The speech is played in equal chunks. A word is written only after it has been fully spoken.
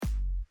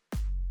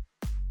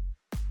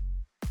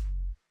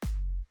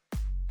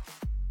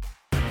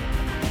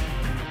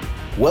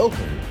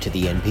Welcome to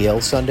the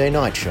NPL Sunday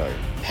Night Show,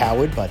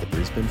 powered by the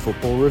Brisbane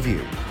Football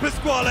Review.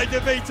 Pasquale De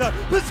Vita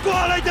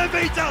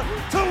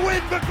to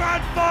win the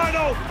grand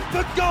final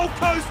for Gold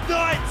Coast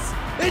Knights.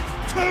 It's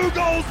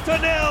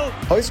 2-0.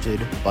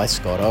 Hosted by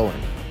Scott Owen.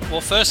 Well,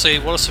 firstly,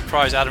 what a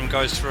surprise Adam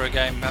goes through a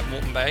game at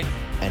Moreton Bay.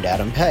 And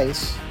Adam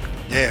Pace.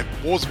 Yeah,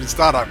 war's been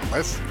started over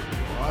less.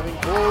 Driving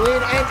ball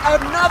in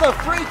and another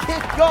free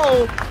kick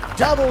goal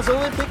doubles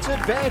Olympics'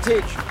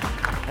 advantage.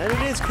 And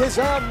it is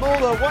Kazan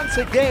Muller once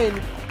again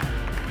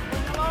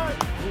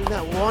in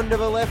that wand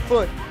of a left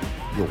foot.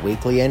 Your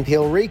weekly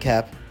NPL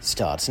recap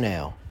starts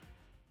now.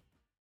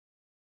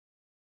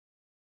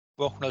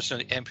 Welcome to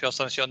the NPL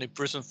Sunday Show on the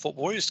Brisbane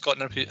Football Review. Scott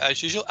and Adam,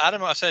 as usual.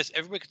 Adam, I say this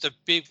every week, it's a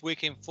big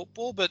week in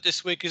football, but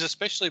this week is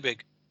especially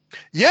big.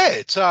 Yeah,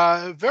 it's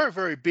a very,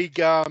 very big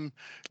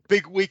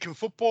week in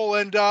football.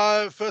 And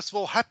first of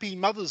all, happy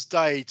Mother's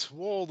Day to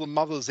all the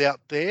mothers out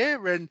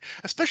there, and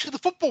especially the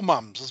football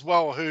mums as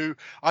well, who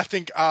I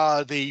think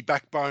are the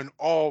backbone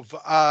of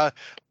our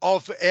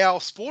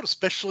sport,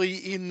 especially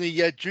in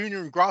the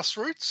junior and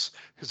grassroots.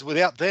 Because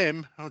without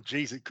them, oh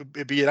geez, it could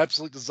be an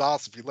absolute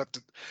disaster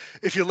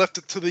if you left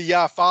it to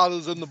the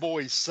fathers and the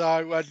boys.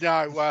 So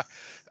no,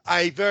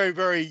 a very,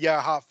 very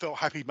heartfelt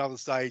happy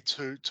Mother's Day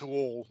to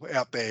all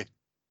out there.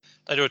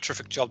 They do a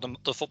terrific job,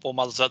 the football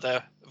mothers out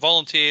there.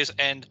 Volunteers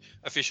and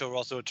official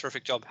roles do a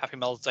terrific job. Happy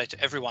Mother's Day to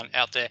everyone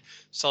out there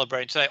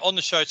celebrating today. On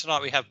the show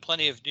tonight, we have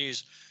plenty of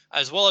news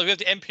as well. We have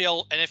the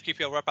NPL and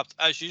FQPL wrap-ups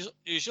as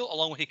usual,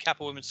 along with the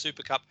Kappa Women's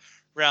Super Cup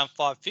Round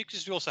 5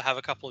 fixtures. We also have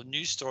a couple of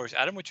news stories,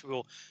 Adam, which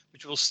we'll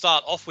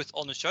start off with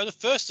on the show. The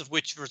first of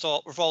which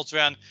revolves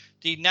around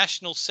the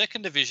National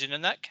Second Division,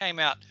 and that came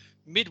out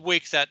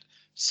midweek that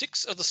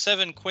 6 of the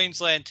 7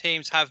 Queensland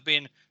teams have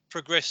been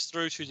progressed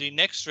through to the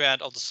next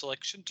round of the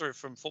selection through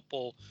from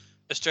Football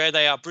Australia.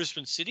 They are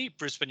Brisbane City,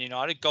 Brisbane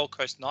United, Gold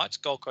Coast Knights,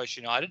 Gold Coast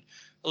United,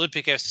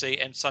 Olympic FC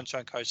and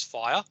Sunshine Coast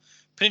Fire.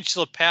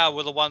 Peninsula Power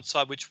were the one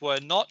side which were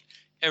not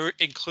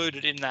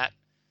included in that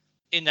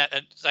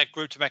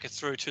group to make it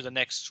through to the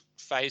next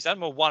phase. That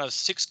were one of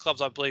 6 clubs,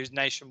 I believe,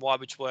 nationwide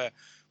which were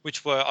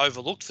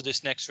overlooked for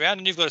this next round.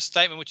 And you've got a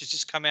statement which has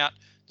just come out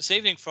this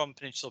evening from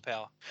Peninsula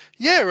Power.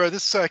 Yeah,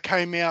 this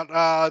came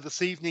out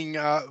this evening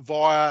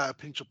via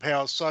Peninsula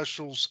Power's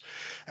socials.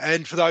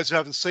 And for those who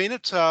haven't seen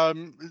it,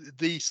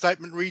 the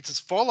statement reads as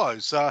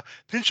follows.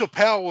 Peninsula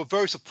Power were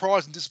very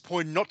surprised and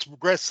disappointed not to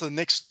progress to the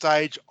next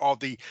stage of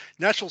the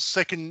national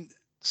second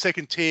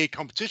tier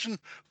competition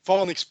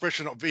following the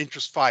expression of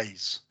interest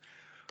phase.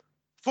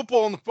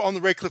 Football on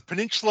the Redcliffe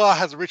Peninsula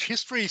has a rich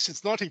history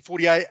since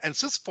 1948, and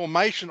since the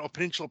formation of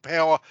Peninsula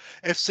Power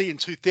FC in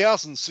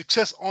 2000,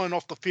 success on and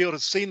off the field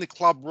has seen the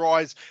club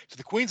rise to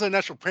the Queensland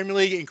National Premier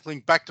League, including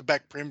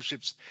back-to-back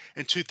premierships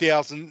in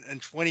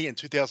 2020 and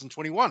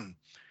 2021.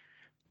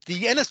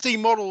 The NSD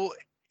model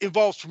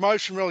involves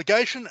promotion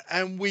relegation,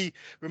 and we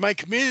remain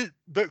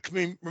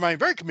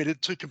very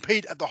committed to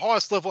compete at the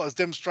highest level as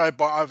demonstrated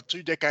by over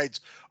 2 decades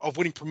of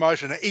winning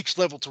promotion at each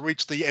level to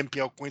reach the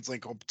NPL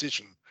Queensland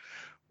competition.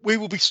 We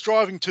will be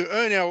striving to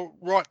earn our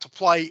right to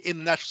play in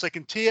the national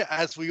second tier,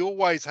 as we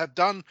always have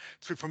done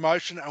through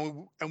promotion,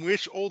 and we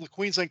wish all the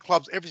Queensland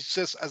clubs every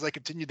success as they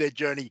continue their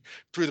journey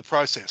through the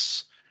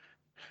process.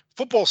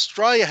 Football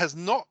Australia has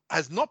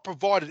not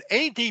provided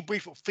any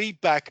debrief or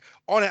feedback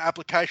on our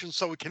application,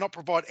 so we cannot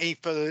provide any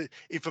further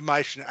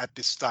information at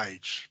this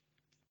stage.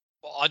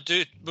 Well,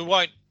 we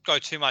won't go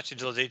too much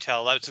into the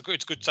detail. It's a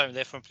good statement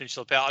there from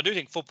Peninsula Power. I do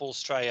think Football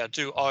Australia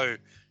do owe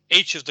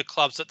each of the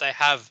clubs that they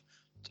have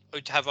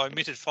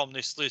omitted from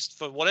this list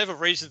for whatever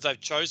reasons they've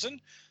chosen.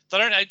 They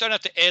don't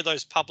have to air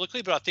those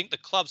publicly, but I think the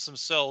clubs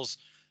themselves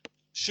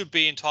should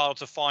be entitled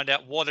to find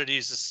out what it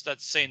is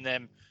that's seen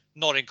them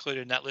not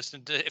included in that list.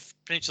 And if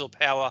Peninsula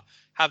Power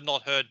have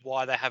not heard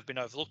why they have been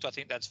overlooked, I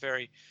think that's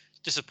very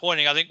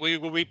disappointing. I think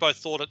we both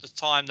thought at the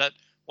time that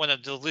when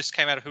the list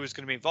came out of who was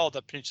going to be involved,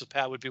 that Peninsula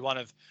Power would be one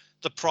of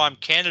the prime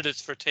candidates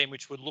for a team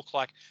which would look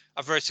like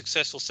a very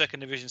successful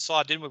second division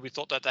side, didn't we? We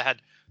thought that they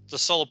had the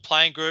solid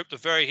playing group, the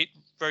very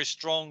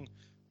strong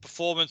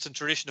performance and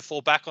tradition to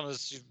fall back on,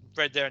 as you've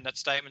read there in that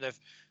statement. They've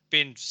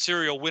been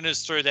serial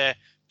winners through their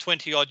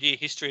 20-odd year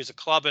history as a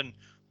club, and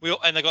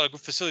they got a good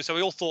facility. So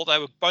we both thought they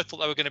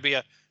were going to be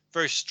a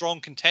very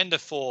strong contender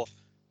for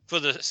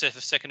the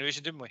second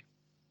division, didn't we?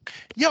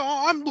 Yeah,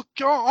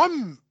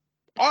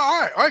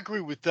 I agree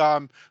with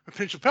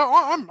Peninsula Power.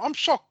 I'm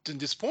shocked and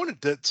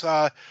disappointed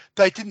that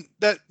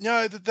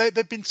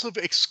they've been sort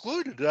of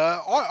excluded.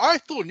 I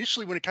thought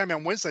initially when it came out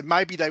on Wednesday,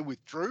 maybe they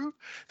withdrew.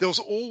 There was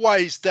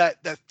always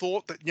that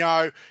thought that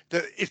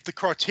that if the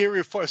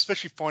criteria for,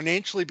 especially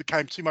financially,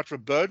 became too much of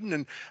a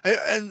burden,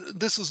 and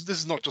this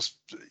is not just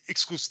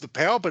exclusive to the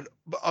Power, but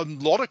a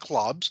lot of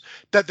clubs,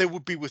 that there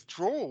would be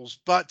withdrawals.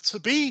 But to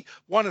be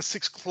one of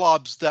 6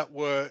 clubs that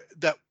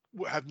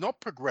have not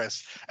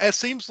progressed. And it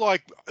seems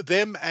like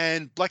them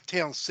and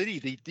Blacktown City,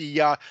 the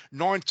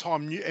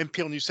 9-time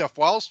NPL New South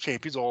Wales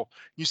champions or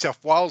New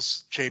South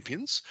Wales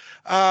champions,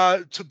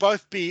 to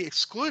both be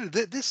excluded.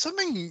 There's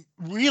something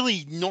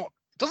really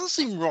doesn't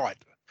seem right.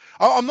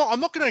 I'm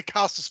not going to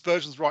cast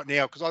aspersions right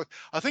now, because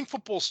I think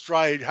Football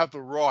Australia have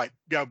the right,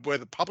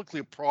 whether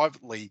publicly or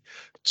privately,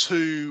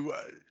 to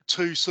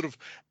sort of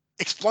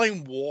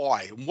explain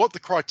why and what the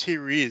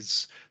criteria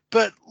is.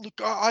 But look,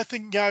 I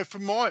think,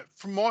 from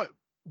my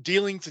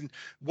dealings and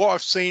what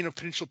I've seen of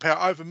Peninsula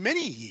Power over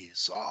many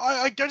years,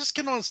 I just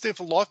cannot understand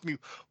for the life of me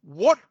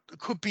what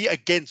could be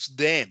against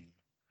them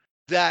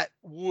that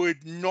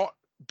would not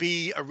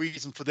be a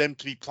reason for them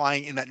to be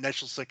playing in that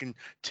national second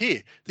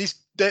tier. Like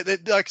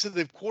I said,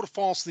 they've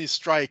quarterfinals in the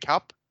Australia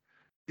Cup.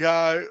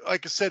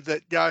 Like I said,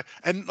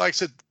 and like I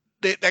said,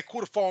 that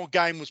quarterfinal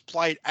game was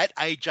played at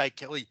AJ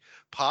Kelly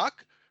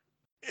Park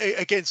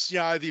against,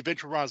 the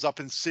eventual runners up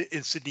in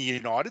Sydney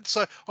United.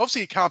 So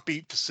obviously it can't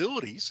be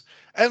facilities.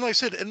 And like I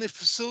said, and the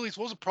facilities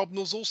was a problem.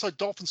 There was also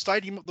Dolphin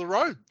Stadium up the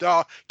road,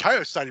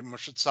 KO Stadium, I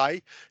should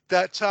say,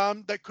 that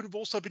could have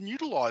also been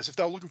utilised if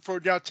they were looking for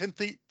a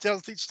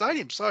 10,000 seat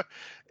stadium. So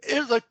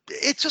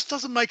it just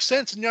doesn't make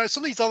sense. And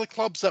some of these other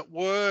clubs that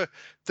were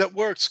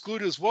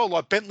excluded as well,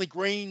 like Bentley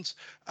Greens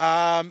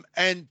and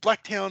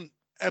Blacktown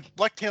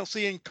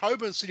City and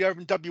Coburn City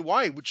over in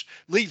WA, which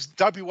leaves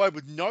WA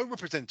with no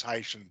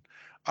representation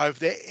over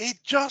there. It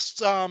just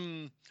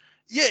 1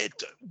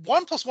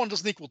 + 1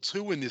 doesn't equal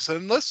 2 in this, and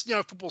unless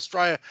Football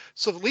Australia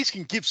sort of at least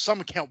can give some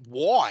account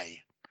why.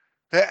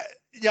 And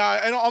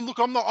I'm not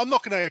going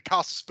to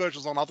cast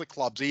aspersions on other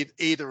clubs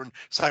either and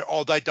say,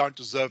 oh, they don't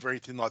deserve or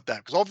anything like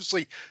that, because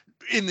obviously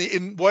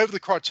in whatever the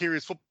criteria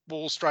is,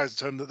 Football Australia's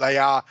term that they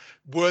are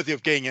worthy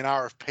of getting an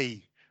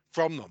RFP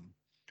from them.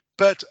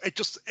 But it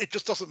just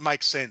doesn't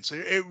make sense.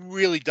 It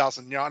really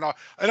doesn't.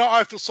 And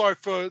I feel sorry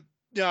for,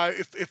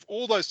 if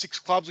all those 6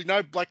 clubs, we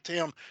know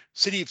Blacktown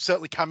City have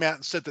certainly come out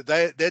and said that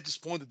they're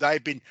disappointed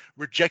they've been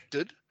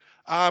rejected.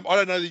 I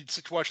don't know the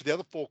situation of the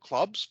other 4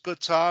 clubs,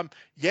 but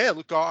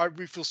look, I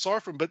really feel sorry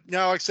for them. But like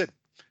I said,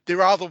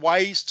 there are other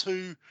ways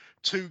to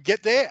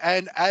get there.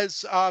 And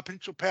as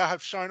Peninsula Power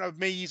have shown over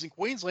many years in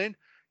Queensland,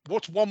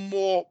 what's one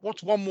more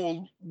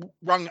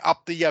rung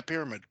up the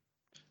pyramid?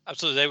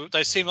 Absolutely.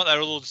 They seem like they were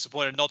a little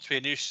disappointed not to be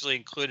initially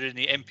included in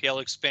the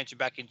NPL expansion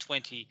back in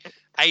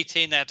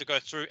 2018. They had to go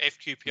through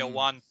FQPL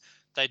 1.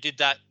 They did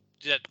that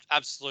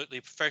absolutely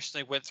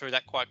professionally, went through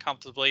that quite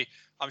comfortably.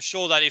 I'm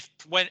sure that if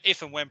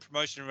and when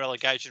promotion and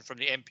relegation from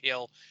the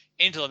NPL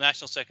into the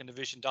National Second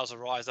Division does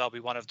arise, they'll be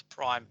one of the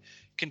prime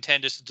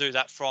contenders to do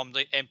that from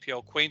the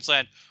NPL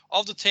Queensland.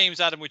 Of the teams,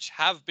 Adam, which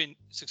have been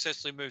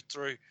successfully moved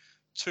through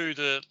to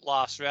the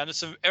last round, there's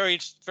some very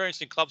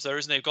interesting clubs there,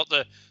 isn't there? You've got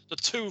the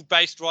 2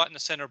 based right in the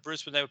centre of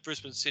Brisbane. They were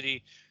Brisbane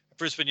City,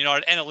 Brisbane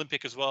United, and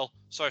Olympic as well.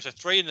 So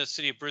 3 in the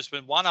city of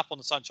Brisbane, 1 up on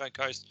the Sunshine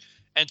Coast,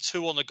 and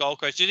 2 on the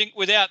Gold Coast. Do you think,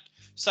 without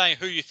saying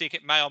who you think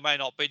it may or may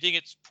not be, do you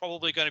think it's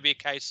probably going to be a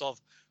case of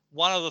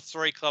one of the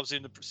 3 clubs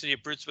in the city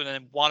of Brisbane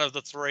and one of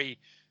the 3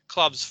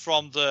 clubs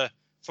from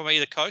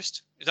either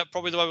coast? Is that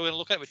probably the way we're going to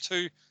look at it, with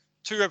two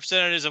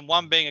representatives, and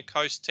one being a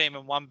coast team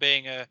and one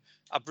being a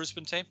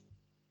Brisbane team?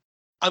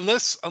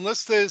 Unless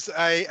there's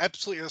a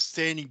absolutely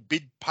outstanding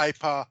bid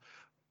paper,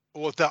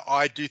 or that,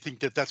 I do think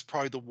that's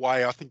probably the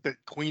way. I think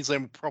that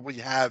Queensland will probably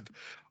have,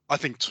 I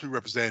think, 2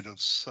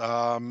 representatives.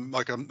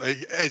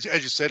 As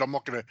you said, I'm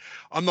not going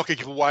to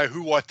give away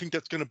who I think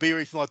that's going to be or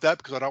anything like that,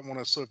 because I don't want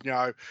to sort of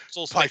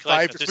play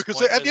favourites.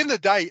 Because at the end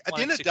of the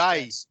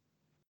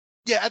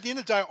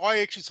day, I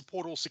actually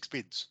support all 6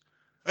 bids.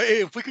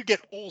 If we could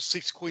get all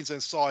 6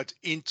 Queensland sides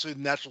into the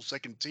national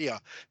second tier,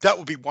 that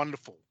would be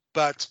wonderful.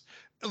 But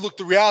look,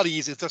 the reality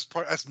is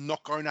that's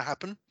not going to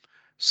happen.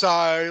 So,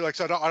 I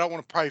don't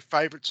want to play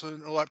favourites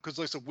and all that, because,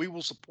 like I said, we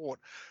will support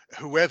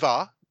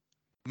whoever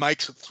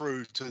makes it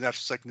through to the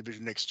National Second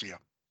Division next year.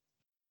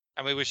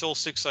 And we wish all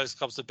 6 of those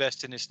clubs the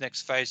best in this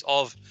next phase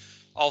of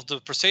the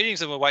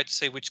proceedings, and we'll wait to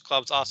see which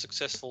clubs are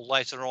successful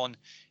later on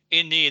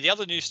in the year. The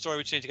other news story,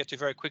 which we need to get to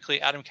very quickly,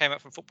 Adam, came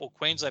out from Football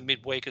Queensland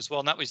midweek as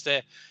well, and that was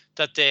their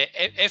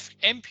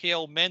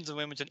NPL Men's and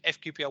Women's and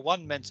FQPL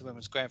 1 Men's and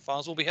Women's Grand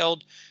Finals will be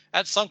held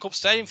at Suncorp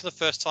Stadium for the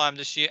first time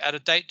this year, at a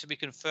date to be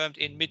confirmed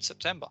in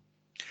mid-September.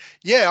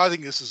 Yeah, I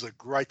think this is a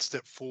great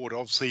step forward.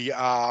 Obviously,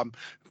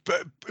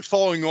 but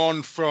following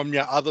on from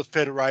other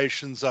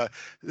federations that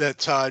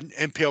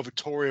NPL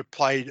Victoria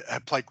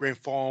have played grand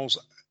finals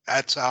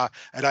at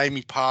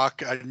Amy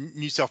Park,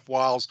 New South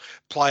Wales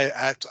play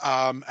at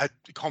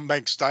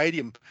Combank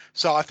Stadium.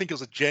 So I think it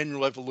was a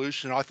general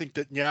evolution. I think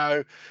that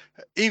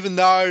even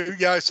though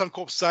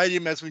Suncorp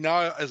Stadium, as we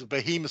know, as a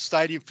behemoth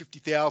stadium,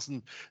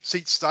 50,000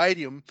 seat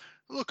stadium,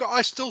 look,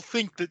 I still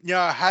think that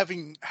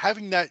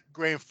having that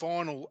grand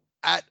final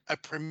at a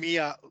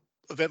premier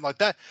event like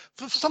that,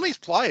 for some of these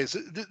players,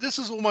 this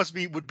is almost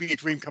would be a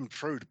dream come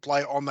true, to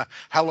play on the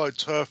hallowed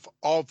turf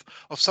of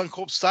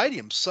Suncorp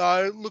Stadium.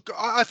 So look,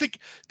 I think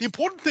the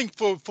important thing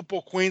for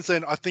Football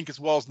Queensland, I think, as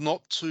well, is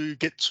not to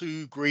get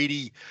too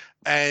greedy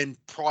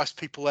and price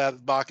people out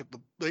of the market.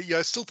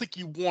 I still think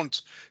you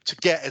want to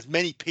get as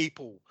many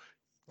people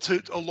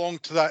along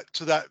to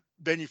that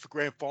venue for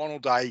grand final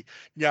day,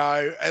 and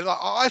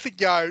I think,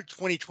 $20,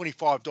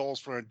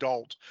 $25 for an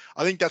adult,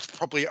 I think that's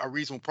probably a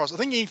reasonable price. I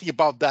think anything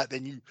above that,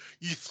 then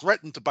you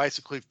threaten to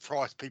basically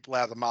price people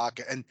out of the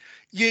market. And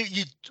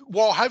you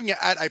while having it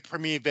at a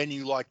premier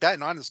venue like that,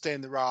 and I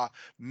understand there are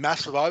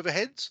massive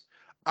overheads,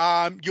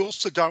 you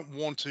also don't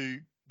want to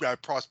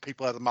price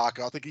people out of the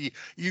market. I think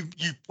you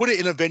put it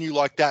in a venue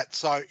like that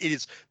so it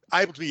is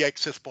able to be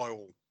accessed by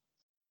all.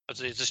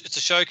 It's a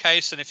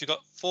showcase, and if you've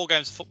got 4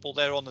 games of football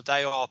there on the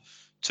day, or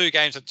 2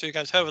 games and 2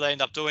 games, however they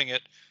end up doing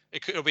it,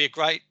 it'll be a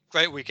great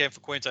weekend for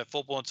Queensland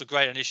football. And it's a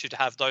great initiative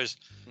to have those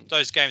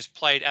games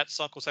played at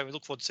Suncorp. So we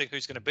look forward to seeing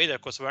who's going to be there.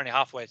 Of course, we're only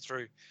halfway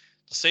through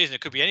the season.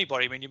 It could be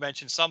anybody. I mean, you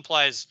mentioned some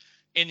players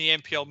in the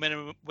NPL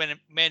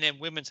men and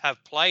women's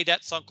have played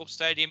at Suncorp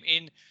Stadium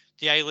in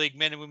the A-League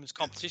men and women's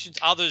competitions.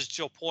 Others,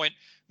 to your point,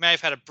 may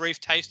have had a brief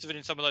taste of it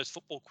in some of those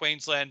Football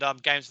Queensland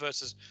games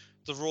versus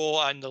the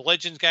Roar and the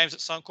Legends games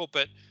at Suncorp,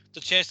 but the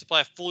chance to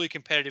play a fully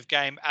competitive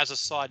game as a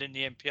side in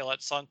the NPL at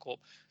Suncorp,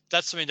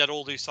 that's something that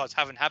all these sides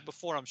haven't had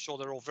before, and I'm sure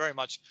they're all very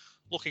much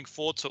looking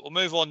forward to it. We'll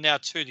move on now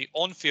to the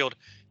on-field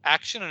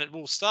action, and it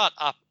will start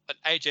up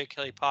at AJ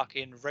Kelly Park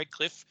in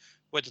Redcliffe,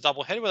 where the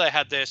doubleheader, where they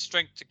had their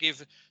strength to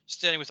give,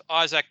 standing with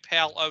Isaac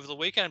Powell over the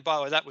weekend. And by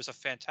the way, that was a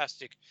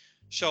fantastic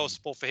show of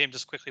support for him.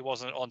 Just quickly,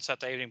 wasn't it, on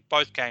Saturday evening?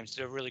 Both games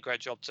did a really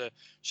great job to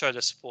show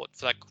their support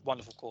for that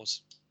wonderful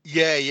cause.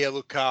 Yeah.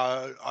 Look,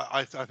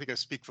 I think I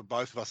speak for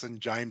both of us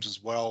and James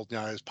as well.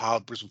 As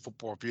part of Brisbane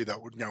Football Review,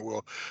 that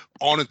we're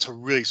honoured to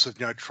really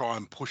sort of try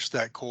and push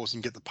that cause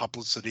and get the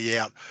publicity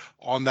out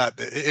on that.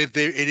 It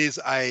is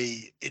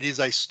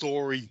a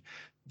story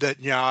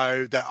that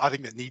that I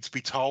think that needs to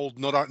be told,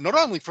 not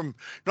only from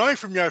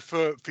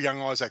for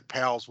young Isaac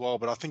Powell as well,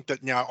 but I think that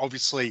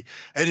obviously,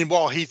 and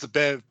while he's the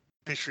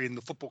beneficiary and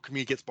the football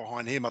community gets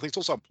behind him, I think it's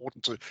also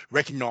important to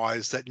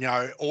recognise that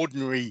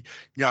ordinary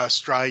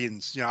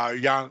Australians,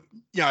 young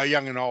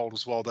and old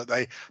as well, that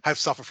they have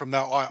suffered from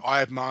that. I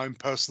have my own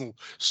personal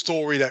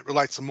story that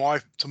relates to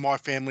my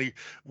family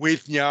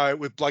with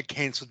with blood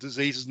cancer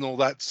diseases and all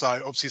that. So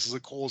obviously this is a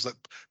cause that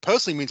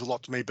personally means a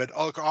lot to me. But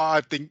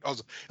I think it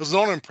was an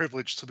honour and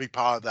privilege to be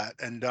part of that.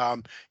 And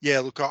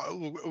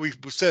we've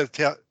said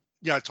it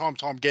time and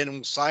time again, and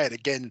we'll say it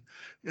again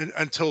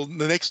until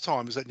the next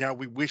time, is that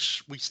we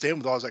stand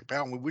with Isaac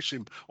Powell and we wish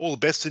him all the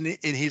best in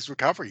his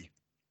recovery.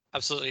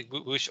 Absolutely.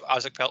 We wish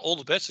Isaac Powell all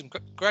the best, and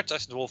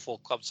congratulations to all 4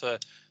 clubs for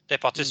their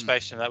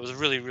participation. That was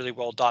really, really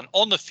well done.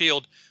 On the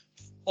field,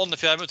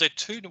 it was a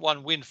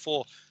 2-1 win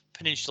for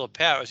Peninsula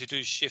Power, as you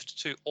do shift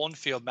to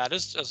on-field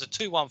matters. It was a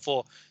 2-1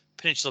 for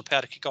Peninsula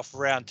Power to kick off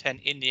round 10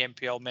 in the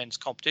NPL men's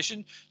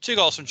competition. 2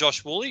 goals from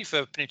Josh Woolley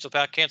for Peninsula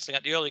Power, cancelling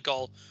out the early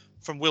goal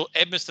from Will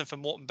Edmiston for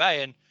Moreton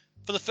Bay. And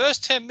for the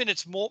first 10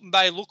 minutes, Moreton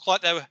Bay looked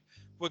like they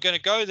were going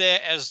to go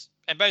there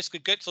and basically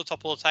get to the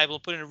top of the table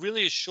and put in a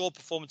really assured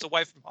performance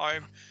away from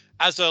home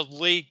as a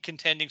league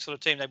contending sort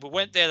of team. They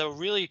went there, they were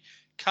really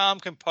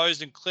calm,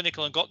 composed and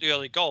clinical and got the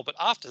early goal. But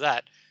after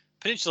that,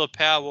 Peninsula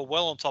Power were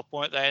well on top,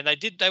 weren't they? And they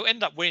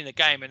ended up winning the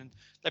game, and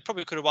they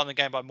probably could have won the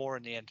game by more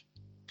in the end.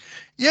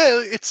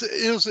 Yeah,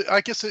 I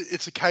guess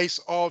it's a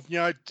case of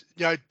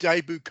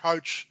debut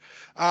coach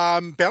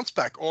bounce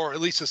back, or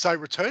at least to say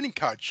returning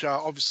coach.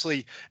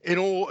 Obviously, in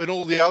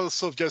all the other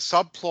sort of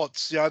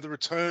subplots, the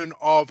return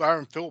of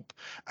Aaron Phillip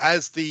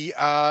as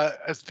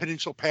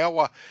Peninsula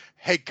Power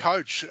head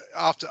coach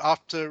after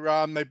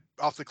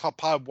the club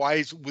parted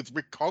ways with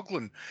Rick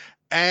Coughlin,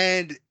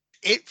 and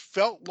it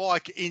felt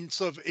like in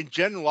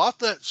general,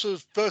 after that sort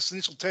of first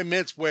initial 10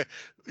 minutes where,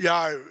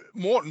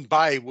 Moreton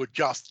Bay were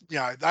just,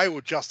 they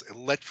were just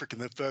electric in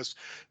the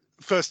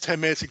first 10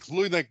 minutes,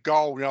 including that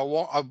goal,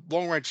 a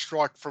long range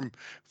strike from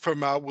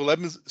Will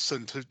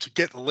Edmiston to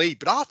get the lead.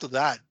 But after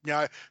that,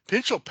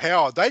 Peninsula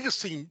Power, they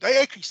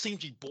actually seem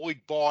to be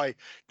buoyed by,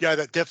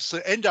 that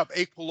deficit, end up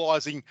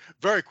equalising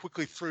very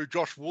quickly through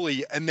Josh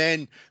Woolley. And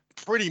then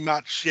pretty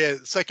much, the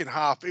second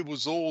half, it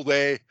was all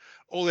their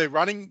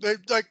running.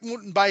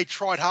 Moreton Bay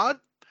tried hard,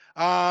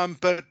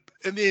 but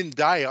at the end of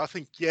the day, I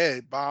think,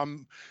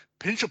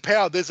 Peninsula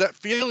Power, there's that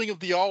feeling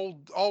of the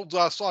old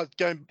side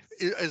going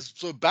as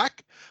sort of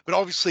back, but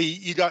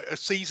obviously a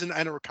season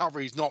and a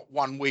recovery is not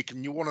 1 week,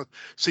 and you want to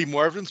see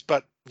more evidence.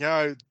 But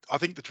I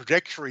think the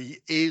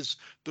trajectory is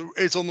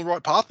on the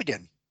right path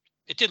again.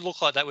 It did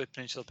look like that with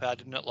Peninsula Power,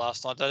 didn't it,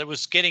 last night? That it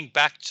was getting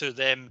back to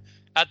them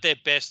at their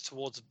best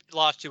towards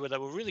last year, where they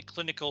were really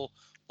clinical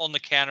on the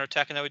counter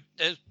attack, and there was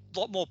a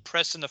lot more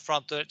press in the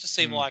front. It just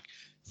seemed like,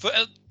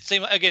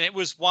 again, it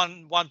was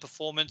one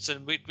performance,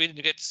 and we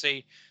didn't get to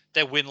see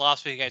their win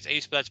last week against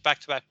East, but that's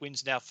back-to-back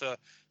wins now for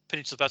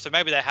Peninsula Power. So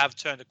maybe they have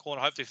turned the corner.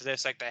 Hopefully for their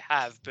sake they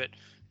have, but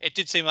it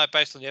did seem like,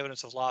 based on the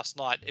evidence of last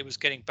night, it was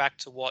getting back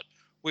to what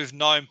we've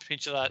known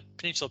Peninsula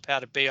Power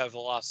to be over the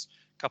last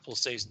couple of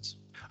seasons.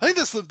 I think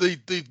that's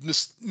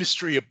the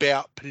mystery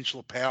about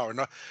Peninsula Power,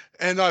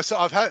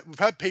 so we've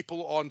had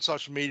people on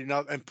social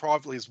media and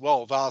privately as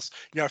well have asked,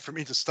 from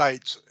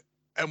interstate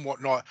and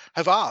whatnot,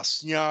 have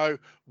asked,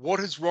 what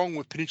is wrong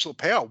with Peninsula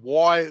Power?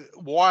 Why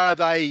are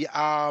they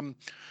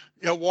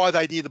why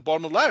they near the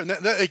bottom of the ladder.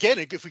 And again,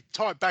 if we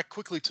tie it back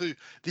quickly to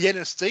the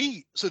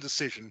NSD sort of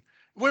decision,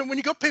 when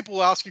you got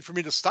people asking from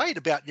interstate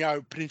about,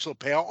 Peninsula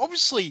Power,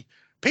 obviously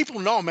people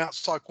know them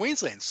outside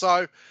Queensland.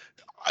 So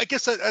I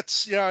guess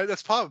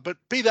that's part of it. But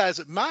be that as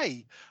it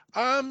may,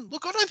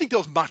 look, I don't think there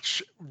was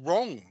much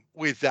wrong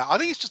with that. I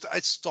think it's just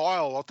a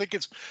style. I think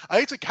it's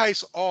a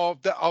case of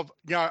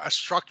a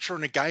structure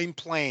and a game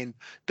plan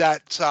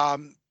that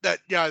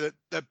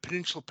that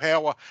Peninsula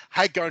Power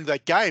had going to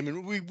that game,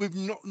 and we've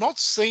not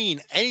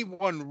seen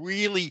anyone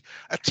really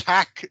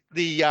attack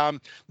the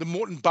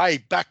Moreton Bay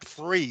back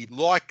three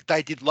like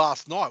they did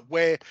last night,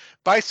 where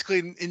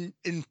basically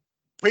in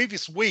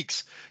previous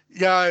weeks,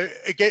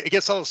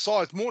 against other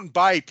sides, Moreton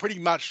Bay pretty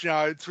much,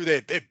 through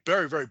their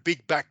very, very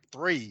big back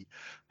three,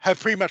 have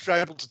pretty much been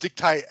able to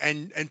dictate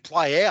and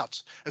play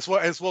out as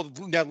well.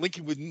 Now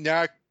linking with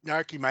Naoki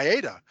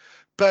Maeda,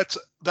 but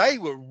they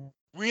were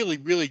really,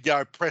 really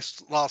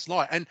pressed last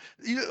night. And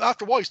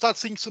after a while, you start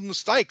seeing some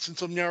mistakes and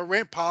some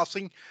ramp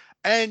passing.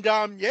 And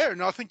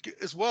and I think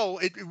as well,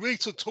 it really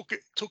sort of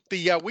took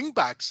the wing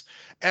backs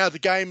out of the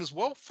game as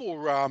well for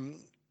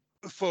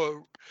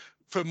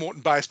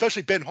Moreton Bay,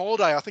 especially Ben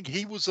Holiday. I think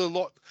he was a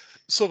lot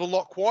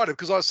quieter,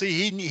 because I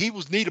see he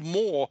was needed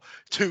more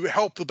to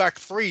help the back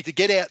three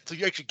to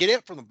actually get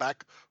out from the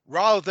back,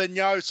 rather than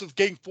sort of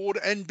getting forward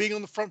and being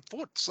on the front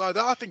foot. So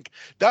I think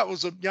that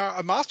was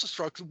a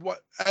masterstroke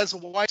as a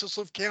way to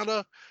sort of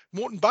counter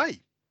Moreton Bay.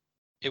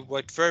 It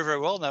worked very, very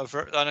well. Now,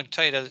 I can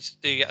tell you that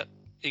the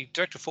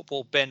director of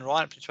football, Ben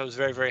Ryan, was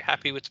very, very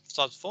happy with the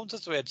side's performance.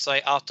 That's what we had to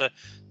say after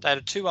they had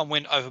a 2-1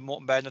 win over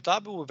Moreton Bay in the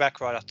derby. We'll be back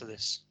right after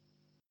this.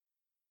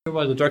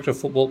 The director of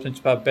football,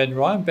 Ben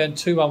Ryan. Ben,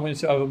 2-1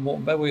 wins over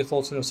Moreton Bay. What are your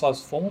thoughts on your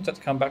side's performance? Had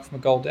to come back from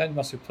a goal down. You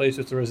must be pleased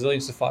with the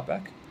resilience to fight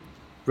back.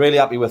 Really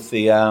happy with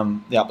the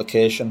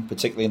application,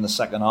 particularly in the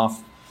second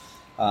half.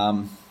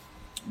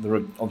 They're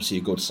obviously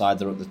a good side.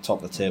 They're at the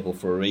top of the table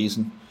for a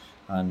reason.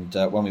 And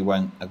when we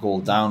went a goal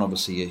down,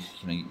 obviously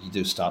you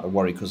do start to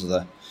worry because of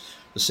the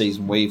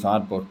season we've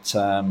had. But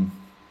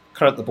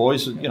credit the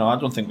boys. I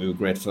don't think we were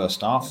great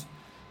first half.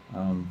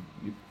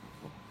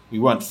 We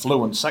weren't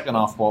fluent second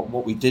half, but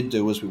what we did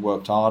do was we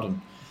worked hard,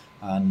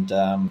 and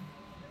I'm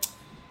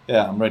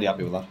really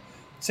happy with that.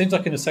 Seems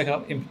like in the second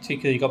half in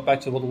particular, you got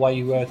back to the way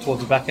you were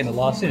towards the back end of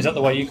last season. Is that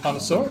the way you kind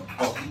of saw it?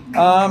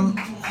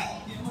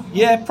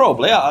 Yeah,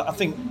 probably. I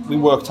think we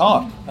worked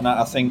hard, and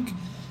I think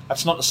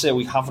that's not to say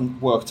we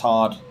haven't worked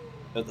hard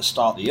at the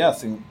start of the year. I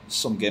think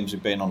some games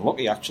we've been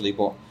unlucky actually,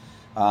 but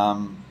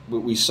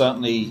we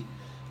certainly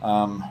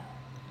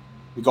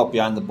we got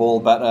behind the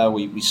ball better.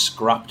 We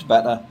scrapped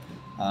better.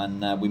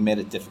 And we made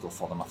it difficult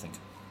for them, I think.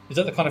 Is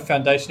that the kind of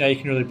foundation now you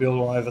can really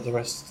build on over the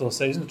rest of the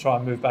season to try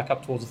and move back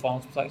up towards the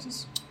finals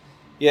places?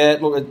 Yeah,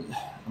 look, it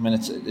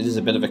is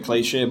a bit of a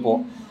cliche,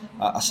 but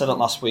I said it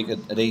last week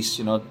at East,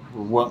 we're a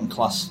working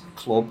class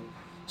club,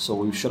 so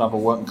we should have a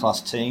working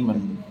class team,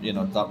 and,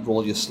 that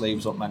roll your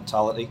sleeves up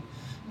mentality.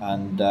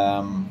 And,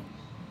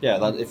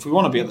 that if we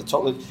want to be at the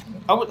top,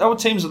 our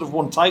teams that have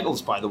won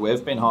titles, by the way,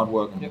 have been hard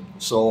working. Yep.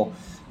 So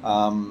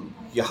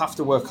you have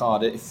to work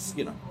hard. If,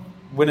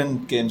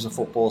 winning games of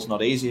football is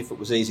not easy. If it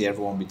was easy,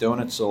 everyone would be doing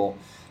it. So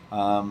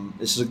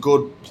this is a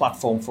good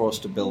platform for us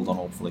to build on,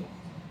 hopefully.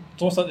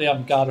 It's also the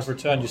guard have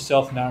returned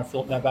yourself and Aaron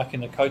Phillip now back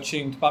in the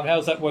coaching department. How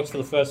has that worked for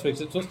the first week?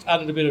 Has it just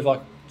added a bit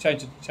of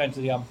change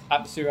the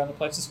atmosphere around the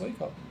place this week?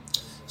 Or?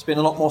 It's been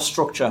a lot more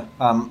structure.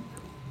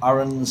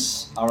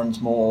 Aaron's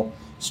more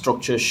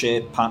structure,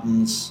 shape,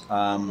 patterns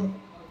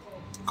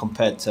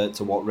compared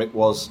to what Rick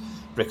was.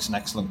 Rick's an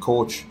excellent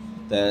coach.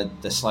 They're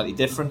slightly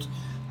different.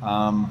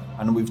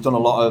 And we've done a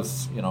lot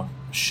of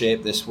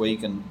shape this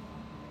week, and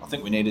I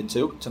think we needed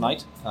to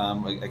tonight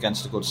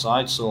against a good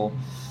side. So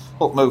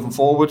look, moving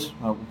forward,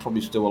 we'll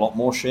probably do a lot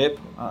more shape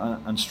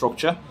and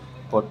structure.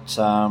 But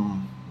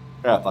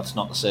that's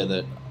not to say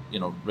that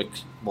Rick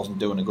wasn't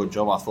doing a good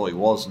job. I thought he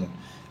was, and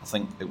I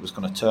think it was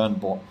going to turn.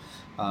 But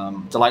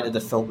delighted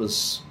that Phil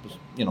was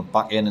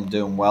back in and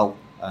doing well,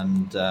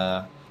 and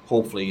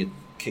hopefully it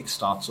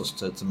kickstarts us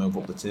to move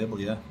up the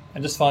table. Yeah.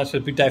 And just finally, it's a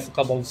big day for the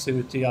club, obviously,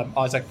 with the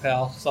Isaac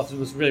Powell stuff. It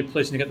was really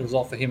pleasing to get the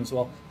result for him as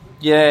well.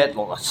 Yeah,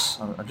 look,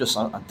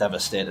 I'm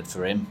devastated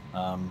for him.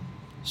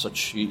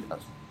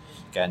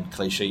 Again,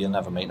 cliche, you'll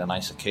never meet a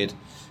nicer kid.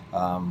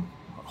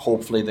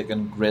 Hopefully they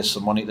can raise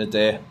some money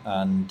today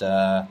and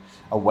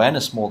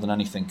awareness more than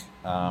anything.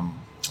 And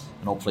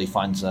hopefully he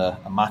finds a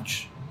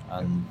match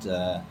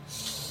and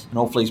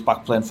hopefully he's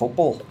back playing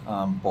football.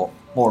 But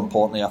more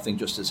importantly, I think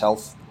just his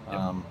health.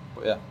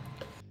 But yeah.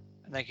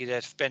 Thank you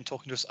there for Ben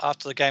talking to us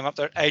after the game up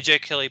there at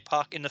AJ Kelly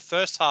Park in the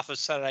first half of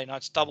Saturday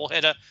night's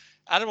doubleheader.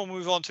 Adam will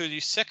move on to the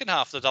second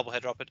half of the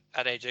doubleheader up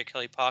at AJ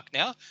Kelly Park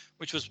now,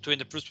 which was between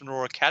the Brisbane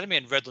Roar Academy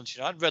and Redlands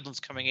United.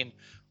 Redlands coming in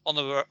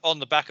on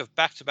the back of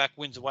back-to-back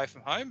wins away from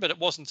home, but it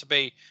wasn't to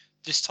be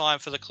this time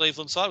for the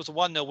Cleveland side. It was a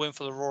 1-0 win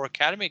for the Roar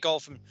Academy, a goal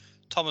from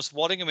Thomas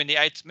Waddingham in the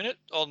 8th minute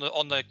on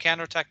the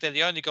counter-attack there,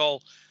 the only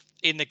goal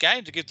in the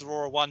game to give the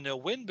Roar a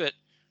 1-0 win, but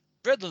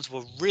Redlands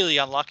were really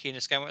unlucky in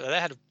this game. They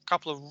had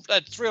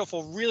 3 or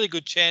 4 really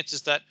good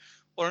chances that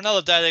or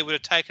another day they would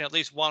have taken at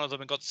least one of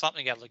them and got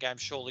something out of the game,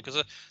 surely,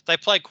 because they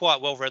played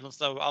quite well, Redlands.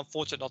 They were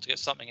unfortunate not to get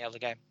something out of the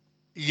game.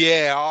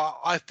 Yeah,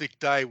 I think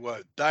they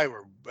were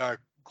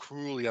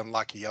cruelly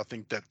unlucky. I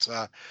think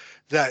that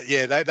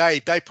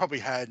they probably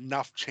had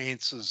enough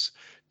chances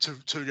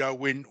to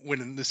win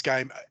in this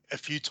game a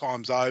few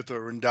times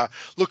over. And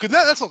look, and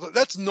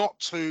that's not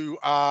to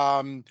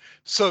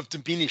sort of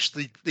diminish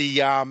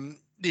the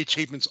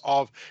achievements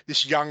of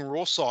this young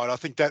Roar side. I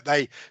think that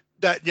I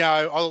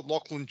thought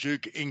Lachlan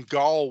Duke in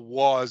goal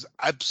was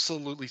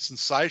absolutely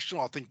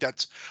sensational. I think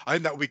that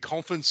will be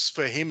confidence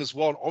for him as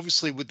well.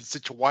 Obviously, with the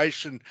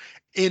situation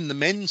in the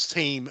men's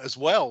team as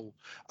well,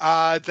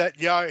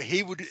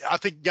 he would. I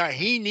think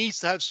he needs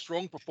to have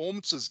strong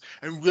performances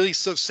and really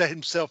sort of set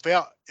himself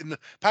out in the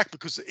pack,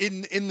 because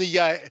in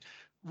the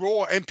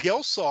Roar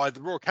NPL side,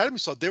 the Roar Academy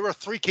side, there are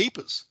 3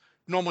 keepers.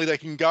 Normally they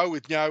can go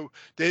with,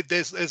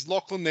 there's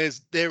Lachlan,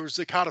 there is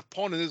the Cardiff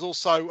Pond, and there's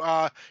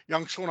also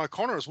young Sean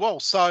O'Connor as well.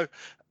 So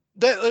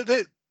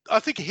I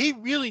think he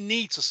really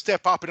needs to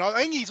step up, and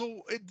I think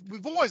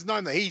we've always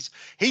known that he's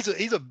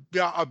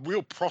a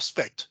real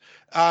prospect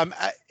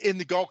in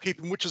the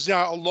goalkeeping, which is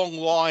a long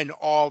line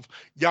of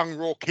young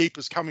Raw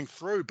keepers coming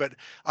through. But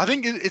I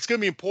think it's going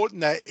to be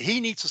important that he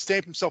needs to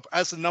stamp himself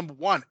as the number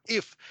one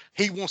if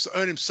he wants to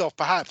earn himself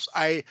perhaps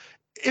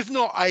if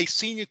not a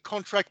senior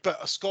contract, but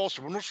a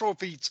scholarship. I'm not sure if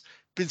he's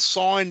been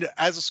signed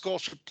as a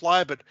scholarship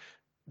player, but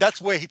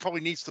that's where he probably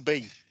needs to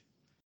be.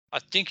 I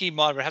think he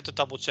might have to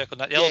double check on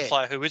that. The other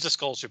player who is a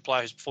scholarship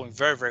player who's performing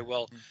very, very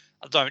well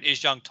at the moment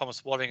is young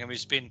Thomas Waddingham,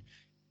 who's been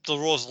the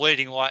Raw's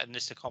leading light in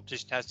this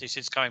competition, hasn't he,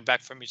 since coming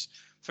back from his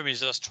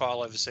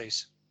trial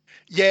overseas.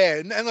 Yeah,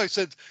 and like I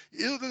said,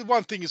 the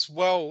one thing as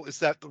well is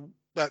that the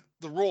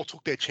Raw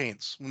took their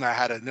chance when they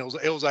had it, and it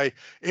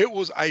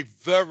was a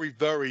very,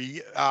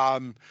 very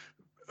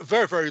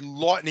very, very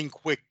lightning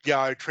quick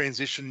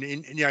transition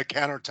in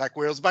counter attack,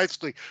 where it was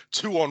basically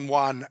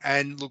 2-on-1.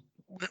 And look,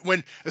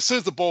 as soon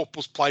as the ball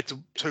was played to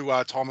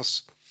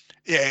Thomas,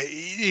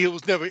 he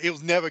was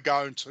never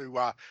going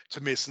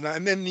to miss.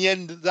 And then the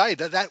end of the day,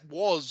 that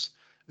was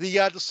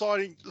the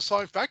deciding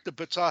factor.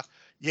 But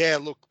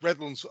look,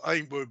 Redlands, I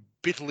think, were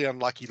bitterly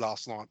unlucky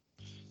last night.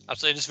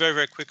 Absolutely. Just very,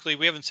 very quickly,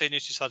 we haven't seen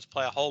these two sides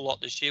play a whole lot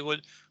this year. Where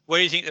do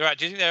you think they're at?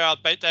 Do you think they're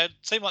out? They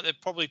seem like they're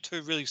probably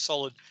 2 really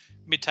solid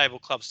mid-table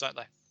clubs, don't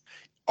they?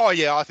 Oh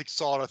yeah, I think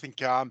solid. I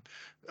think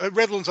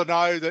Redlands, I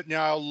know that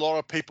a lot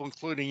of people,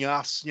 including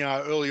us,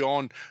 early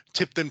on,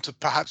 tipped them to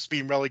perhaps be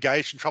in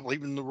relegation trouble.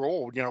 Even the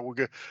Raw,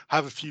 we'll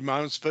have a few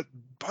moments, but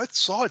both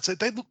sides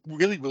they look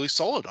really, really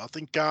solid. I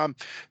think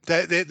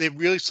they're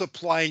really sort of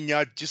playing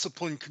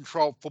disciplined,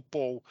 controlled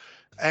football.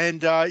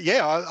 And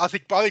I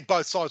think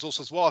both sides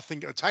also as well. I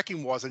think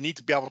attacking wise, they need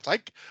to be able to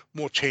take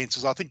more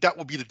chances. I think that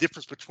will be the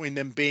difference between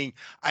them being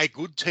a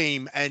good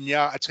team and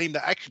a team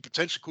that actually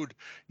potentially could,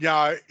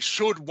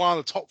 should one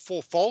of the top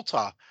 4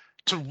 falter,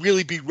 to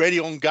really be ready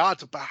on guard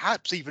to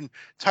perhaps even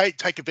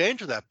take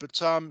advantage of that. But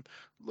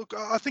look,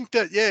 I think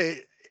that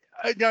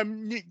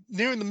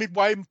nearing the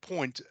midway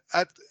point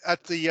at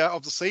the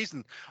of the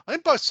season, I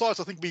think both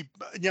sides be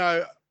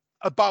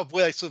above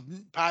where they sort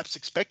of perhaps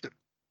expected.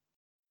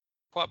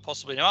 Quite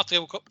possibly. Now, after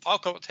I'll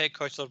call up the head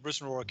coach of the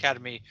Brisbane Roar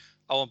Academy,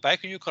 Owen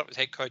Baker, and you call up the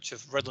head coach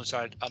of Redlands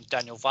United,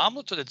 Daniel Varma.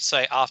 What did it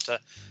say after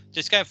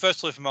this game? First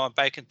of all, from Owen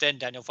Baker, then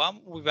Daniel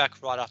Varma. We'll be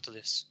back right after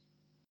this.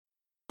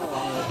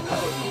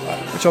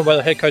 We're talking about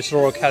the head coach of the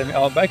Roar Academy,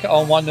 Owen Baker.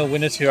 Owen, 1-0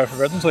 winners here over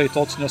Redlands. What are your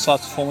thoughts on your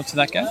side's performance in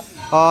that game?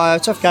 A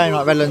tough game.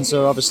 Like Redlands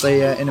are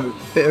obviously in a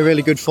bit of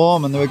really good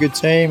form, and they're a good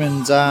team,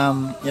 and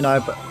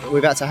but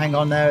we've had to hang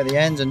on there at the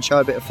end and show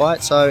a bit of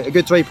fight. So a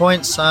good 3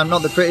 points.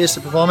 Not the prettiest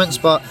of performance,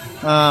 but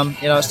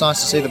it's nice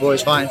to see the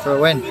boys fighting for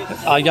a win.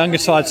 Our younger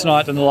side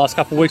tonight in the last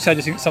couple of weeks. How do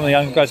you think some of the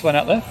younger guys went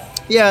out there?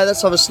 Yeah,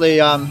 that's obviously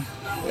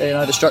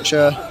the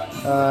structure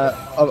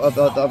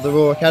of the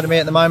Roar Academy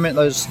at the moment.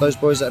 Those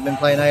boys that have been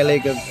playing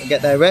A-League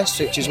get their rest,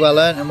 which is well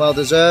earned and well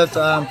deserved.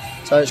 So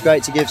it's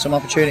great to give some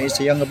opportunities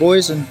to younger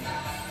boys, and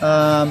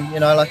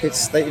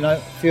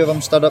a few of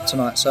them stood up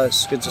tonight, so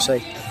it's good to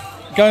see.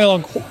 Going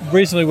along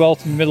reasonably well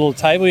to the middle of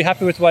the table. Are you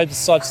happy with the way the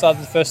side started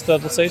the first third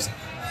of the season?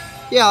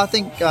 Yeah, I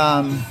think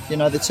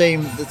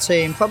the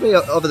team probably,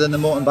 other than the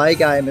Moreton Bay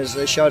game, has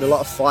showed a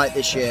lot of fight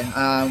this year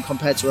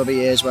compared to other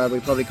years where we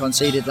probably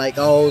conceded late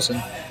goals,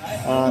 and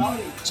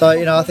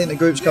I think the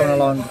group's coming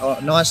along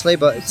nicely,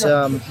 but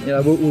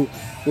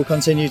we'll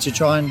continue to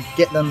try and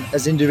get them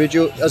as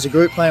a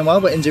group playing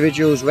well, but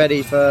individuals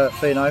ready for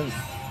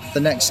the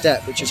next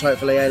step, which is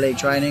hopefully A-League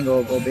training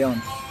or beyond.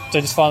 So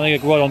just finally, a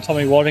word on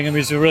Tommy Waddingham.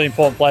 He's a really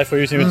important player for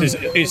you with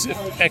his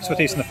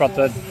expertise in the front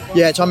third.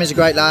 Yeah, Tommy's a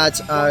great lad.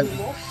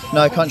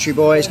 Country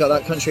boy. He's got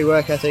that country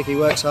work ethic. He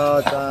works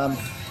hard.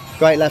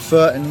 Great left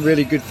foot and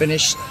really good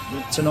finish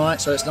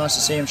tonight. So it's nice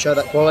to see him show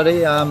that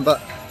quality.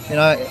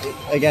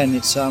 Again,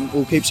 it's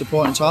we'll keep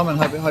supporting Tom and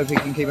hope he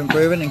can keep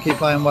improving and keep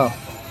playing well.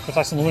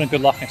 Congratulations, and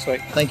good luck next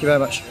week. Thank you very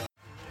much.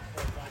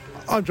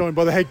 I'm joined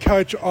by the head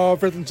coach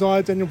of Redlands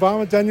United, Daniel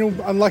Varma. Daniel,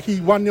 unlucky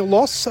 1-0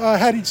 loss.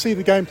 How did you see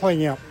the game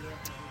playing out?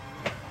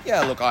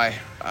 Yeah, look, I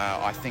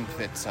I think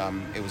that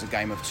it was a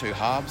game of two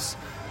halves.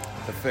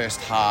 The first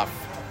half,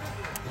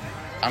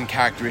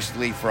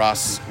 uncharacteristically for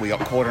us, we got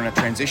caught in a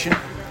transition,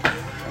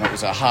 and it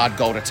was a hard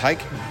goal to take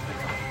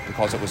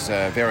because it was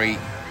a very,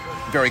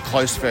 very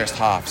close first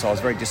half. So I was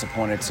very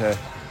disappointed to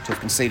have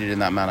conceded in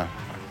that manner.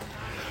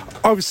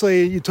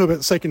 Obviously, you talk about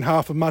the second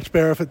half, a much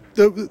better effort.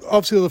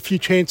 Obviously, there were a few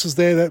chances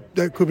there that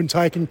could have been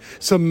taken.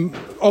 Some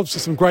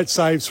great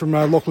saves from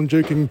Lachlan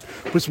Duke and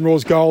Brisbane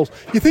Roar's goals.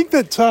 You think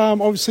that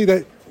obviously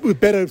that with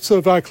better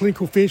sort of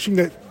clinical finishing,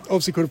 that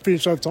obviously could have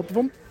finished over top of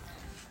them?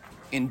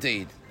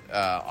 Indeed.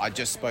 I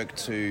just spoke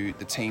to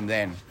the team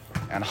then,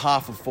 and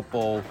half of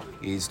football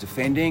is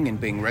defending and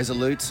being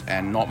resolute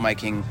and not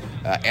making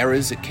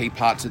errors at key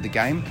parts of the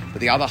game.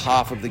 But the other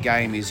half of the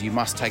game is you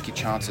must take your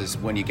chances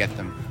when you get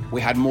them. We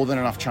had more than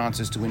enough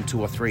chances to win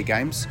 2 or 3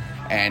 games,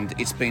 and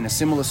it's been a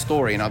similar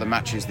story in other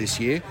matches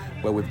this year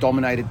where we've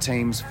dominated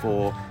teams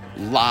for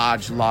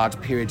large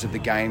periods of the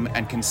game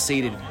and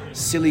conceded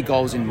silly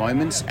goals in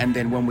moments, and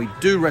then when we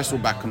do wrestle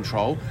back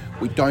control,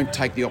 we don't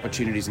take the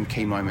opportunities in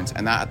key moments,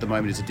 and that at the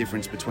moment is a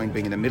difference between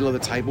being in the middle of the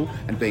table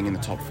and being in the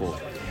top 4.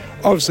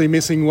 Obviously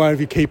missing one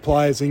of your key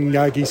players in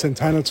Guy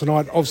Santana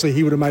tonight, obviously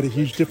he would have made a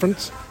huge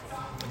difference.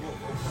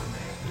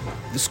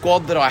 The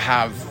squad that I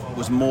have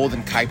was more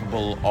than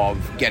capable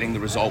of getting the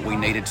result we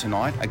needed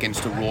tonight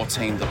against a Raw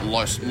team that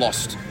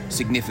lost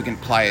significant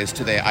players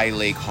to their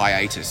A-League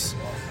hiatus.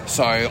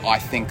 So I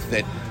think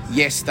that,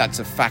 yes, that's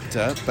a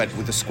factor, but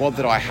with the squad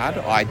that I had,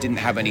 I didn't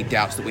have any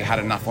doubts that we had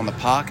enough on the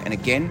park, and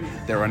again,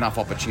 there are enough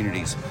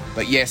opportunities.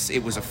 But yes,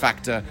 it was a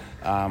factor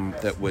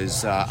that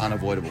was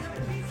unavoidable.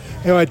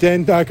 Anyway,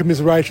 Dan,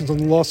 commiserations on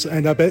the loss,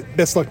 and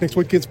best luck next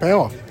week against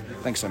Power.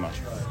 Thanks so much.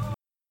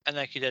 And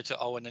thank you there to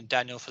Owen and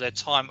Daniel for their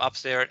time up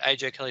there at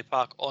AJ Kelly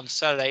Park on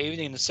Saturday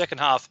evening in the second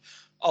half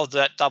of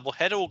that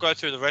doubleheader. We'll go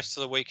through the rest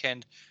of the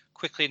weekend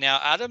quickly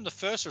now. Adam, the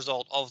first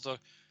result of the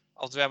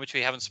round which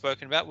we haven't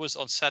spoken about was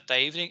on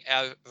Saturday evening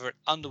over at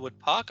Underwood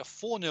Park, a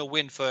 4-0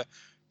 win for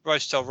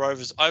Rochdale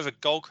Rovers over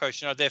Gold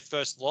Coast. You know, their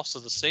first loss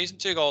of the season.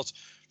 2 goals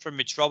from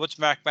Mitch Roberts,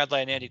 Marek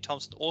Madley and Andy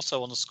Thompson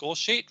also on the score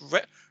sheet.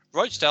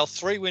 Rochdale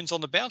 3 wins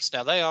on the bounce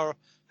now. They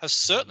have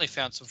certainly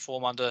found some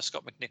form under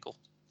Scott McNichol.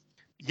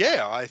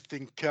 Yeah, I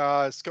think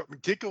Scott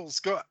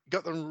McNichol's got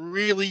them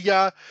really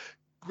flying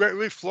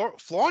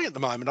at the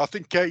moment. I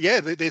think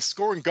they're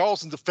scoring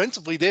goals, and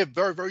defensively they're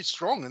very, very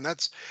strong, and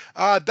this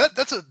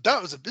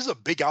is a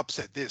big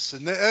upset. This,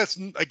 and that's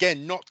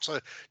again not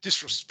to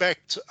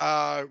disrespect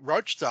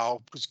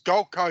Rochdale, because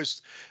Gold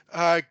Coast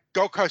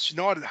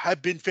United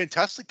have been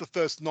fantastic the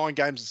first 9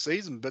 games of the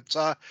season, but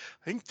I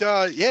think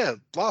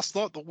last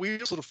night the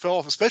wheels sort of fell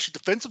off, especially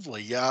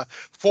defensively.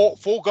 4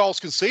 goals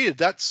conceded.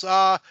 That's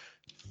 2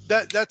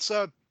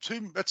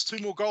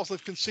 more goals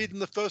they've conceded in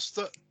the first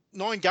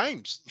 9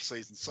 games this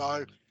season.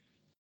 So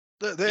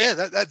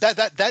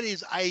that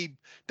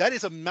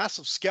is a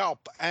massive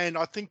scalp, and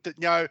I think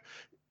that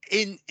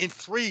in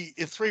 3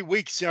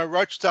 weeks,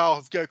 Rochdale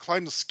have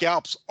claimed the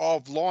scalps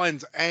of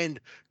Lions and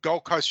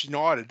Gold Coast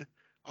United.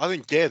 I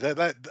think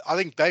I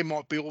think they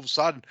might be all of a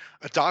sudden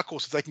a dark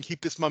horse if they can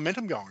keep this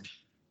momentum going.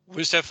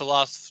 We said for the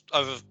last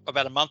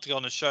about a month ago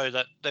on the show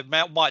that they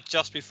might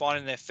just be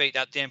finding their feet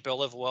at the NPL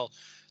level. Well,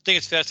 I think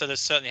it's fair to say they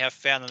certainly have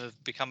found and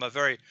have become a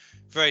very,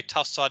 very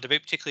tough side to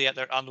beat, particularly out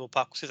there at Underwood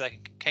Park. We'll see if they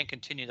can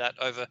continue that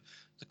over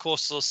the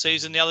course of the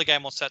season. The other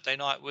game on Saturday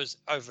night was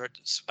over at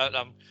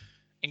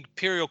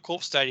Imperial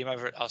Corp Stadium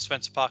over at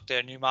Spencer Park there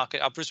in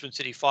Newmarket. Brisbane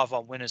City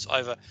 5-1 winners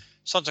over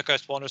Sunshine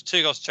Coast Wanderers.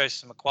 2 goals to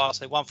Jason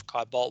McQuarrie, 1 for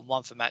Kai Bolton,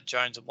 1 for Matt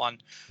Jones, and 1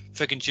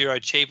 for Kenjiro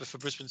Chiba for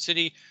Brisbane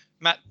City.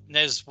 Matt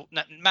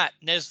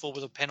Nesville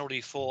with a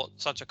penalty for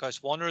Sunshine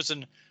Coast Wanderers,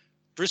 and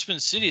Brisbane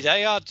City,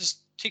 they are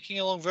just ticking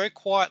along very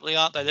quietly,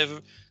 aren't they?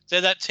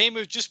 They're that team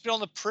who've just been on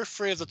the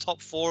periphery of the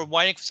top 4 and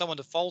waiting for someone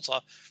to falter.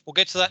 We'll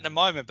get to that in a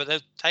moment, but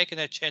they've taken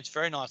their chance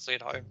very nicely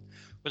at home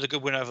with a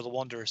good win over the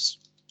Wanderers.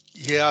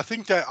 Yeah, I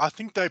think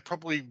they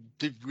probably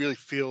did really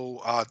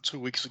feel 2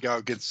 weeks ago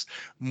against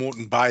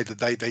Moreton Bay that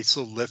they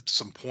sort of left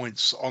some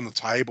points on the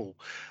table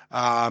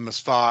as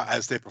far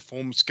as their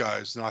performance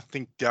goes, and I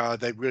think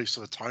they really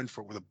sort of atoned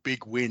for it with a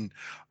big win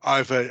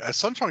over a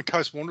Sunshine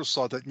Coast Wanderers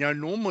side that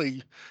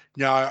normally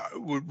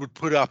would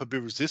put up a bit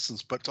of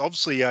resistance, but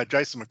obviously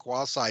Jason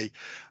McQuarrie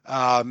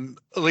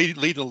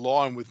leading the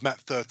line with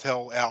Matt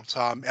Thurtell out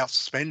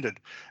suspended,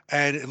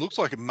 and it looks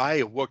like it may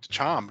have worked a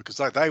charm because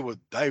they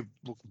looked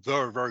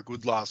very, very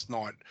good last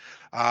night,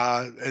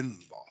 and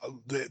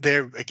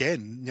they're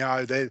again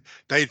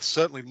they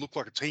certainly look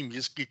like a team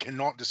you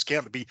cannot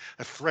discount to be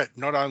a threat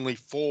not only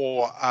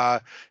for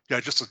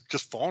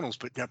just finals,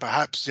 but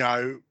perhaps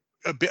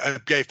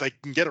if they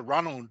can get a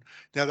run on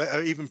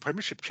even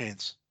premiership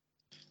chance.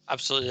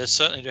 Absolutely, they're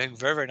certainly doing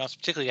very, very nice,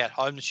 particularly at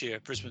home this year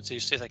at Brisbane City.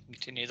 See if they can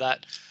continue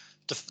that.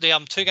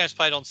 The 2 games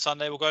played on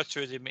Sunday, we'll go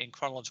through them in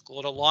chronological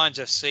order. Lions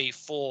FC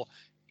 4,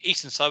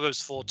 Eastern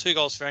Suburbs 4, 2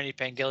 goals for Andy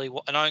Pangeli,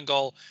 an own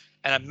goal,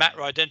 and a Matt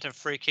Rydenton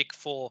free kick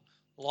for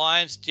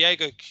Lions.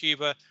 Diego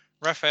Cuba,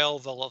 Rafael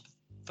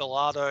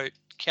Velado,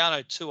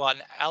 Keanu Tua,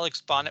 and Alex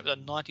Barnett with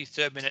a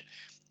 93rd minute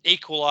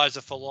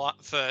equaliser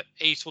for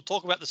East. We'll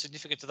talk about the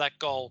significance of that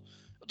goal.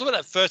 We'll talk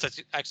about that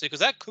first, actually, because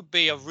that could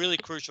be a really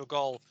crucial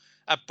goal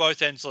at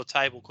both ends of the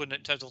table, couldn't it?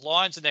 In terms of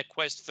Lions and their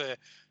quest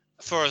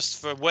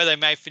for where they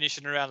may finish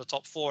in around the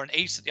top four, and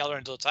East at the other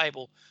end of the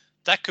table.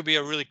 That could be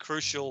a really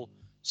crucial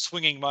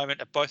swinging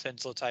moment at both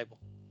ends of the table.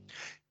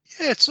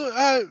 Yeah, it's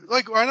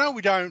like I know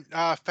we don't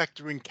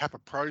factor in Kappa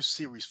Pro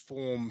Series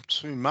form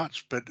too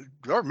much, but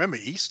I remember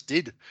East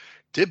did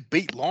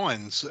beat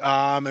Lions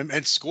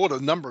and scored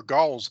a number of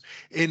goals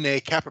in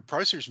their Kappa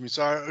Pro Series.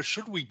 So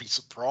should we be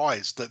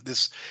surprised that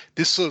this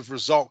sort of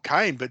result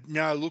came? But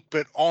look,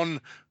 but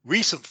on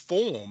recent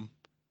form,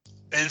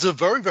 it's a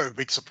very, very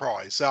big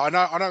surprise. So I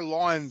know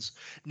Lions,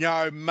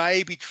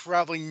 maybe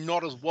travelling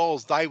not as well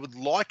as they would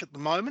like at the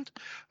moment,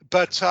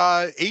 but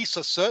East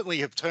certainly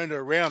have turned it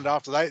around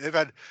after they've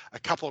had a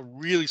couple of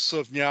really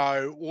sort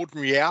of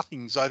ordinary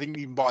outings. I think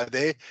even by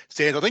their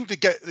standards, I think to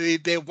get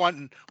their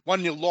 1-0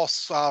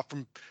 loss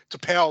to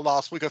Powell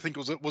last week, I think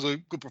was a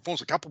good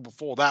performance. A couple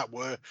before that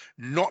were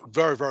not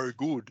very, very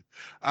good,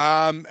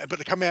 but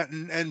to come out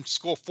and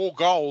score 4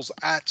 goals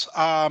at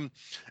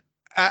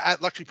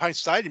Luxury Paint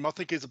Stadium, I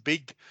think is a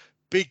big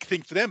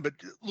thing for them. But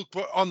look,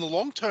 on the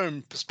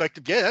long-term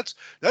perspective,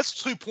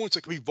 that's 2 points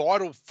that can be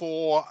vital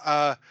for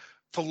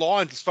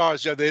Lions as far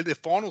as their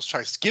finals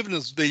chase, given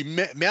as the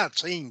amount of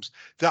teams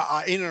that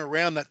are in and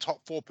around that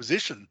top 4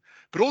 position.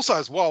 But also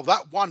as well,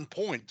 that 1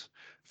 point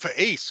for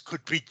East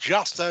could be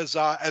just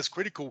as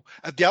critical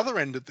at the other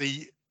end of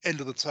the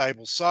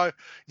table. So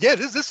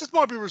this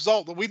might be a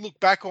result that we look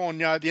back on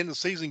at the end of the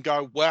season and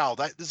go, wow,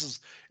 this is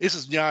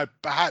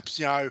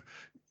perhaps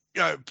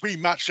pretty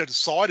much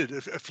decided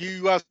a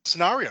few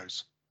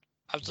scenarios.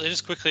 Absolutely.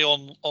 Just quickly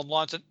on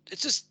Lions,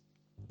 it's just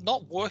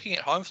not working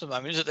at home for the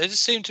moment, is it? They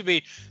just seem to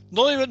be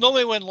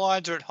normally when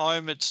Lions are at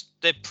home,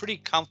 they're pretty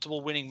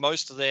comfortable winning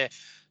most of their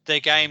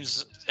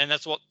games, and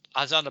that's what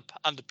has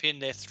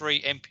underpinned their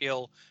 3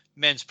 NPL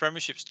men's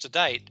premierships to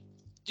date.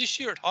 This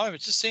year at home,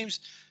 it just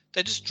seems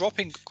they're just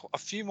dropping a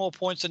few more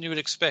points than you would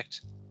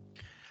expect.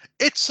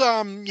 It's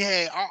I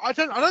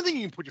don't think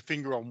you can put your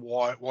finger on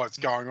why it's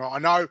going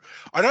on.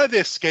 I know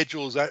their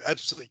schedule is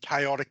absolutely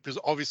chaotic because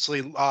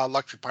obviously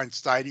Luxury Paint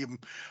Stadium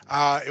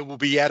it will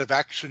be out of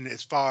action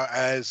as far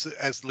as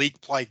league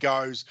play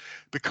goes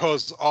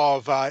because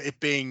of it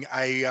being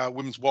a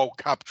Women's World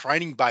Cup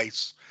training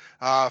base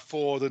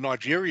for the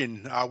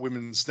Nigerian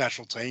women's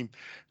national team.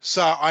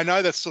 So I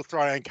know that's still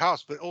thrown in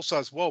cast, but also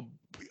as well,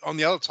 on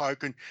the other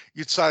token,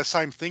 you'd say the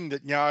same thing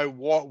that,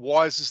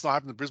 why is this not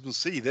happening in Brisbane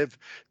City?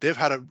 They've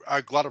had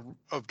a glut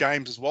of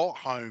games as well at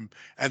home,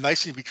 and they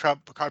seem to be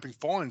coping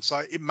fine. So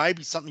it may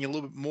be something a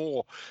little bit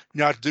more,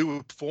 to do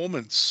with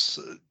performance.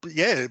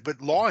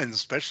 But Lions,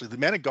 especially, the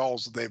amount of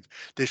goals that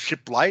they've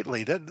shipped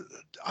lately,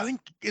 I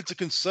think it's a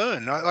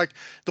concern. Like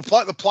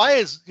the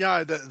players,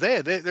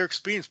 they're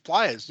experienced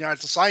players.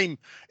 It's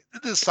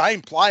the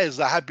same players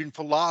that have been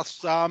for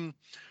last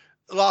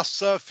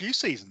few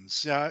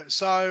seasons.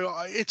 So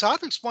it's hard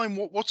to explain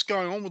what's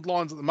going on with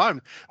Lions at the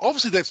moment.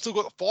 Obviously, they've still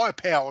got the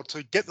firepower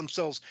to get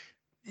themselves,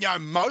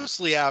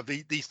 mostly out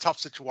of these tough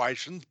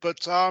situations.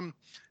 But I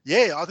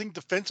think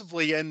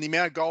defensively and the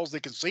amount of goals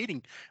they're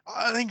conceding,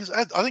 I think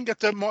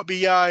that might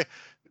be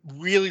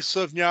really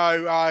sort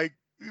of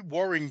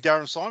worrying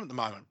Darren Simon at the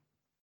moment.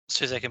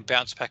 See if they can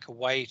bounce back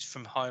away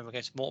from home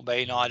against Moreton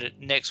Bay United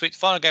next week. The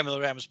final game of the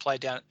round was played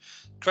down at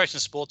Creation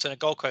Sports Centre.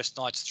 Gold Coast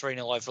Knights 3-0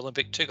 over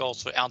Olympic. 2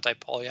 goals for Ante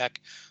Polyak,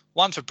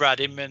 1 for Brad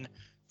Inman.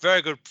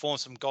 Very good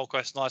performance from Gold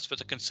Coast Knights, but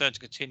the concerns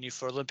continue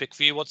for Olympic.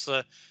 For you, what's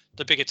the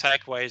bigger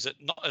takeaway? Is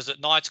it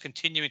Knights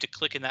continuing to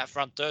click in that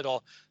front third,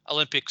 or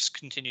Olympics'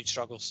 continued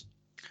struggles?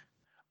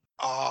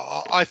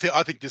 I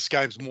think this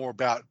game's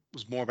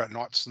was more about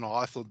Knights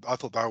tonight. I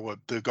thought they were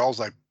the goals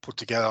they put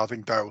together. I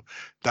think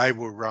they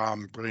were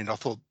brilliant. I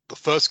thought the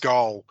first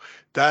goal,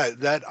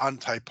 that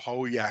Ante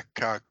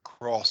Polyak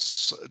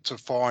cross to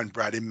find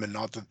Brad Inman,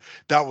 I thought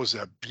that was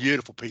a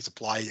beautiful piece of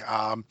play.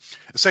 The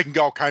second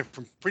goal came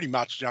from pretty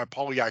much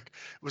Polyak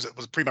was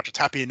pretty much a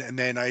tap in and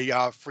then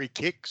a free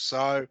kick.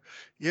 So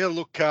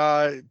look.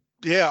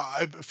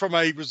 From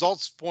a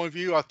results point of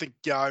view, I think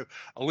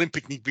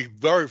Olympic need to be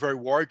very, very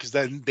worried because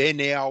they're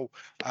now,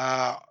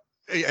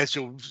 as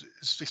you'll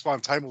explain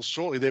the table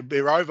shortly,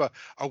 they're over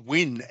a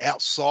win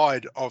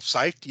outside of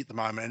safety at the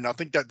moment, and I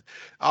think that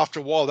after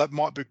a while that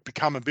might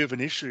become a bit of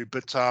an issue.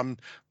 But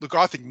look,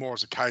 I think more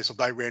as a case of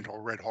they ran to a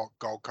red hot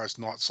Gold Coast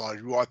Knights side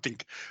who I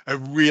think are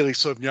really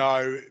sort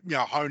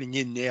of honing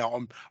in now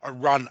on a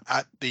run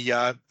at the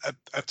a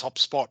top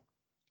spot.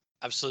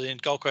 Absolutely,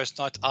 and Gold Coast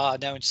Knights are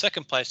now in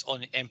second place on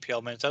the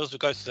NPL Men. So as we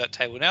go through that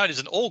table now, it is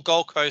an all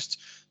Gold Coast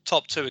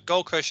top 2 with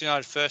Gold Coast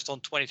United first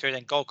on 23,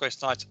 then Gold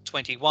Coast Knights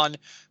 21,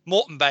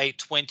 Moreton Bay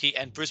 20,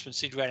 and Brisbane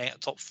City rounding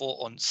out top 4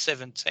 on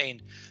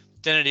 17.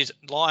 Then it is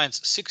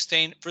Lions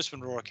 16,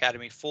 Brisbane Roar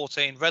Academy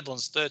 14,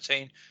 Redlands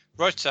 13,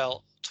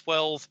 Rosedale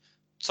 12,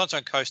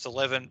 Sunshine Coast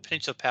 11,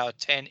 Peninsula Power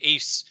 10,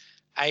 East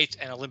 8,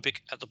 and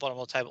Olympic at the bottom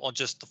of the table on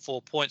just the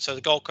 4 points. So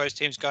the Gold Coast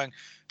team's going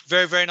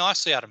very, very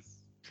nicely, Adam.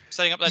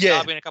 Setting up that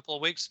derby in a couple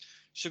of weeks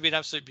should be an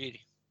absolute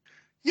beauty.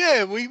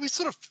 Yeah, we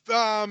sort of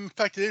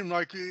factored in.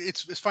 Like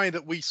it's funny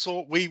that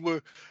we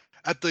were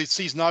at the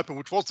season open,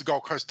 which was the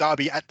Gold Coast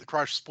Derby at the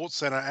Croatia Sports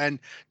Centre, and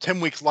 10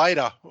 weeks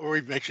later, or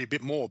even actually a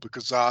bit more,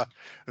 because the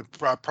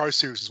Pro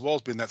Series as well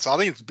has been that. So I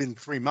think it's been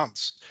 3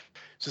 months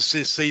since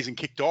this season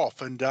kicked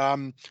off, and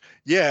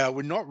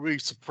we're not really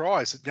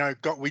surprised.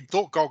 We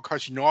thought Gold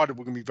Coast United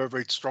were going to be very,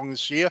 very strong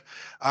this year,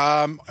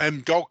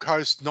 and Gold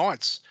Coast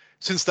Knights,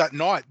 since that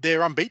night,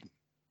 they're unbeaten.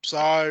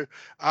 So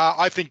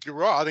I think you're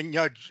right. I think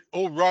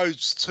all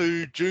roads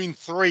to June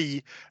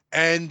 3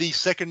 and the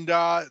second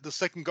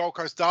Gold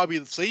Coast Derby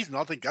of the season.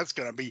 I think that's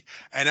going to be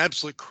an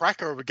absolute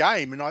cracker of a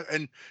game.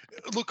 And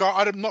look,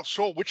 I'm not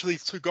sure which of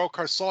these two Gold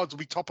Coast sides will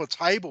be top of the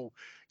table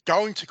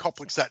going to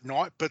Complex that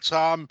night. But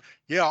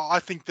I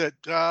think that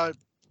I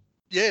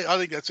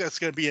think that's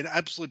going to be an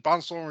absolute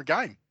barnstormer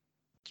game.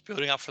 It's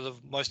building up for the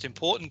most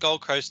important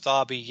Gold Coast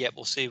Derby yet.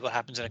 We'll see what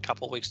happens in a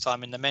couple of weeks'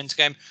 time in the men's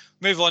game.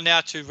 Move on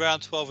now to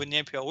round 12 in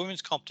the NPL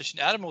women's competition.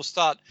 Adam, will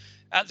start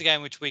at the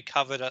game which we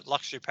covered at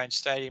Luxury Paint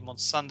Stadium on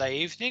Sunday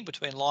evening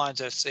between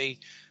Lions FC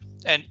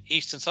and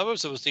Eastern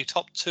Suburbs. It was the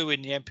top two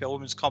in the NPL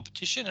women's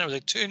competition, and it was a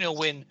 2-0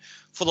 win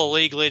for the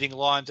league-leading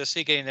Lions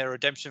FC, getting their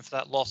redemption for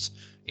that loss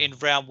in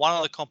round one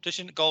of the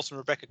competition. Goals from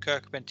Rebecca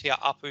Kirkup and Tia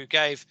Apu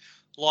gave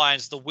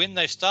Lions the win.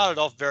 They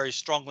started off very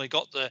strongly,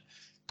 got the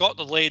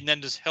lead, and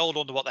then just held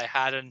on to what they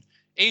had. And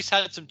East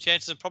had some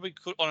chances and probably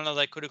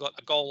they could have got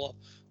a goal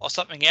or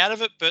something out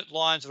of it, but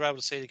Lions were able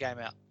to see the game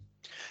out.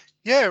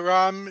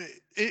 Yeah,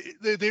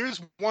 there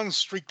is one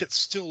streak that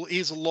still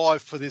is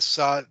alive for this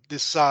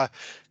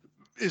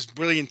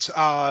brilliant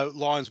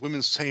Lions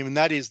women's team, and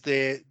that is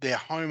their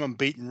home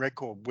unbeaten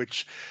record,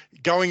 which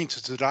going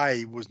into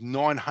today was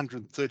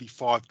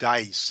 935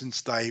 days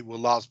since they were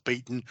last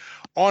beaten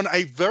on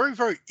a very,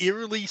 very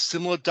eerily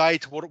similar day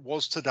to what it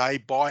was today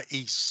by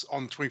East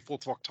on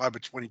 24th of October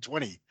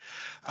 2020.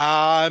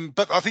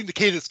 But I think the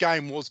key to this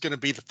game was going to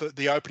be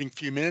the opening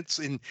few minutes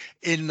in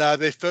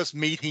their first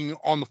meeting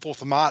on the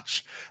 4th of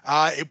March.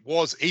 It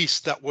was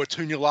East that were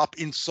 2-0 up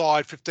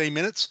inside 15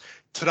 minutes.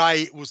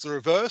 Today it was the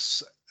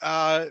reverse.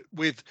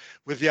 With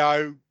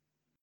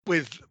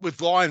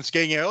Lions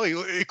getting early,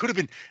 it could have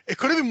been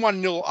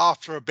 1-0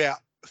 after about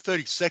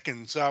 30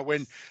 seconds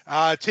when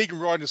Tegan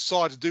Ryder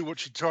decided to do what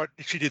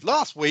she did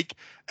last week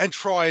and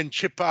try and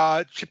chip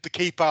the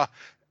keeper,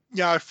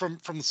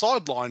 from the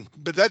sideline.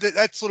 But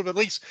that's sort of, at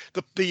least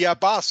the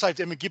bar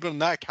saved Emma Gibbon on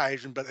that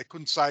occasion, but they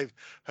couldn't save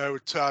her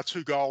with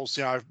 2 goals.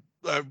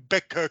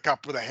 Beck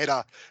Kirkup with a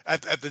header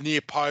at the near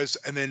post,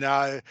 and then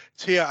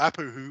Tia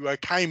Apu, who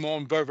came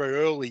on very, very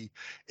early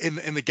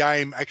in the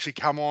game, actually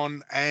come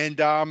on and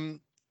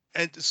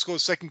scored a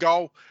second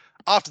goal.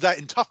 After that,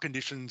 in tough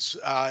conditions,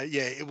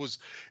 it was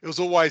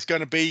always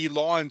going to be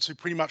Lions who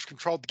pretty much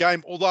controlled the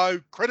game.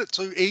 Although credit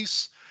to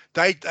East,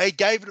 they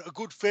gave it a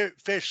good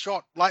fair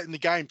shot late in the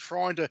game,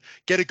 trying to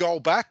get a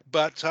goal back.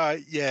 But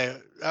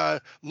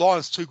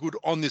Lions too good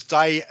on this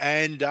day,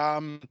 and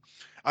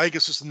I think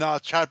it's just another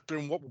chapter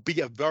in what will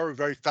be a very,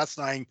 very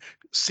fascinating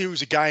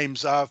series of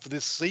games for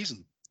this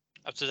season.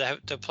 So they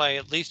have to play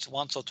at least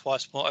once or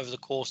twice more over the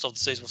course of the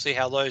season. We'll see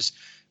how those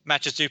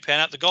matches do pan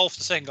out. The goal for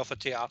the second goal for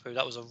Tia Apu,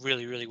 that was a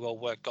really, really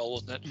well-worked goal,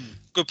 wasn't it?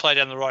 Good play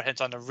down the right-hand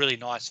side, and a really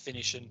nice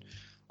finish. And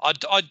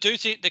I do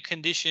think the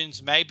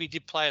conditions maybe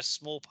did play a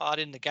small part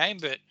in the game,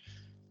 but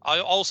I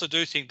also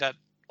do think that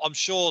I'm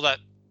sure that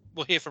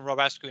we'll hear from Rob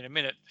Askew in a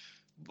minute.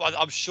 But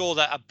I'm sure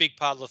that a big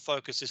part of the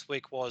focus this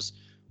week was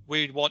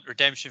we want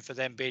redemption for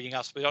them beating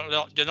us.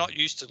 They're not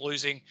used to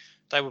losing.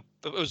 It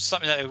was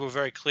something that they were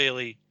very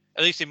clearly,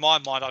 at least in my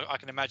mind, I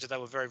can imagine they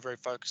were very, very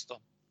focused on.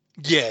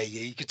 Yeah,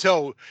 you could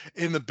tell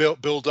in the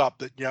build up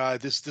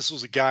that this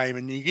was a game,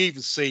 and you can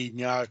even see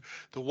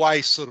the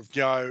way sort of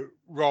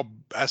Rob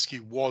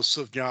Askew was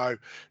sort of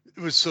it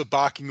was sort of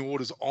barking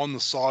orders on the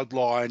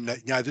sideline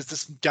that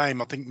this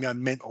game I think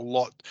meant a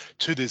lot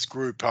to this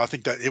group. I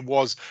think that it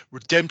was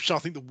redemption. I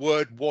think the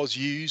word was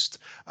used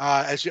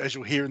as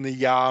you'll hear in the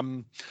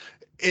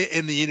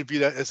interview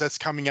that's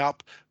coming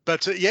up.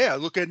 But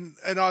look, and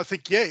I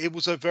think it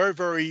was a very,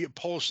 very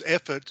polished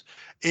effort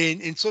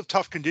in sort of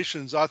tough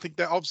conditions. I think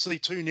that obviously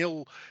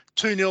 2-0,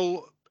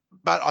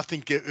 but I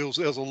think it was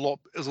a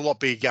lot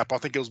bigger gap. I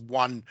think it was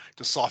one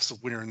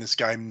decisive winner in this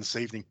game this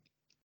evening.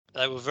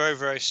 They were very,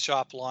 very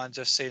sharp Lions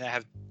FC. They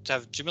have to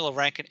have Jamila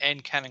Rankin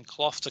and Cannon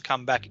Clough to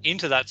come back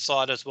into that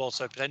side as well,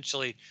 so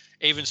potentially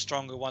even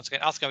stronger once again.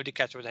 After we did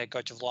catch up with the head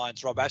coach of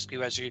Lions, Rob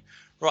Askew, as you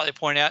rightly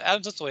point out.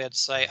 Adams, that's all we had to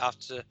say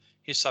after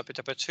his side picked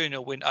up a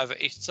 2-0 win over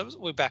East. So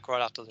we'll be back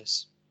right after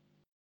this.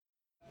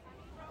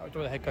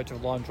 The head coach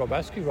of Lions, Rob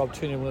Askew. Rob,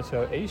 2-0 win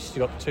to East.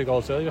 You got the 2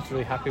 goals early. You're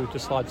really happy with the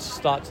side's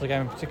start to the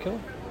game in particular?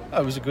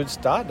 It was a good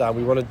start.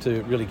 We wanted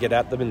to really get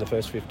at them in the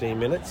first 15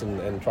 minutes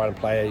and try and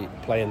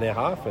play in their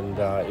half, and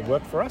it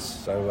worked for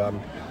us. So,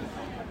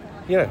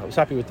 I was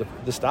happy with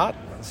the start.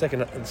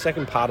 The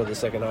second part of the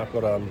second half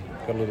got a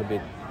little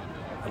bit.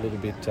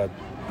 It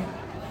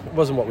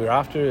wasn't what we were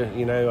after.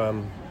 We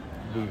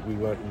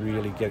weren't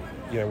really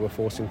we're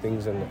forcing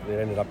things, and it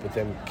ended up with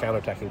them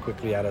counter-attacking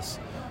quickly at us,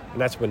 and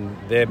that's when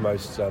their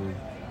most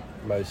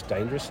most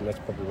dangerous, and that's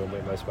probably when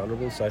we're most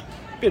vulnerable. So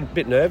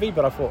bit nervy,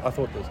 but I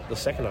thought the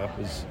second half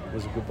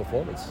was a good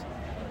performance.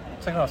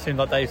 Second half seemed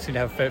like they seemed to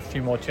have a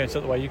few more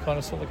chances the way you kind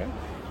of saw the game.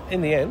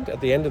 In the end,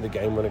 at the end of the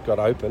game, when it got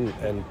open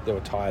and there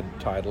were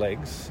tired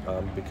legs,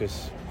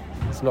 because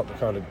it's not the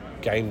kind of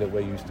game that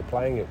we're used to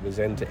playing. It was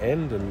end to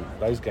end, and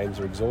those games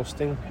are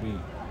exhausting. We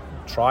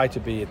try to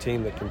be a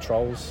team that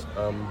controls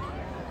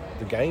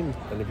the game,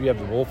 and if you have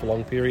the ball for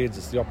long periods,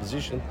 it's the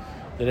opposition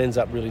that ends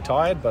up really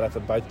tired. But I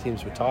thought both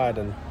teams were tired,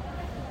 and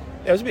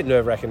it was a bit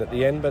nerve-wracking at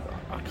the end. But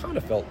I kind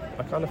of felt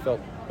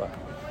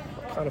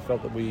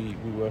that we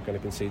weren't going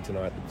to concede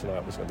tonight. That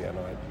tonight was going to be our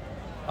night.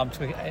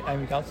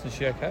 Amy Gunston, is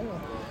she okay?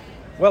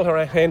 Well,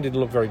 her hand didn't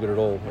look very good at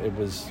all. It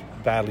was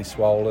badly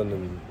swollen,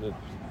 and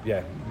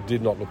it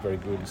did not look very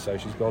good. So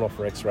she's gone off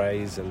for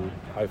X-rays, and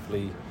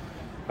hopefully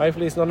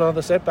it's not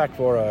another setback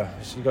for her.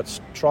 She got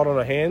trod on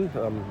her hand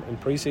in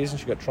pre-season.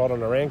 She got trod on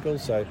her ankle,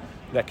 so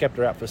that kept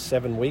her out for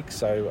 7 weeks.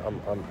 So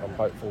I'm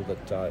hopeful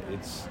that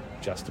it's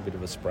just a bit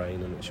of a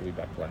sprain and that she'll be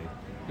back playing.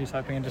 He's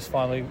hoping, and just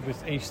finally,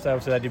 with each day,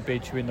 so they did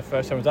beat you in the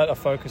first time. Was that a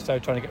focus they were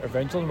trying to get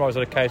revenge on them, or was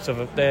it a case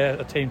of they're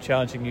a team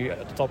challenging you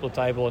at the top of the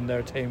table and they're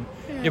a team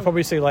you'll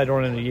probably see later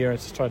on in the year and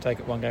just try to take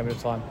it one game at a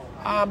time?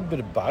 A bit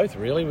of both,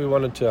 really. We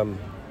wanted to.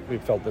 We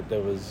felt that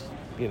there was,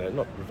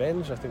 not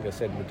revenge. I think I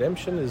said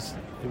redemption.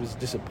 It was a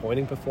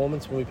disappointing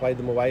performance when we played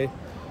them away,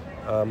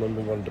 and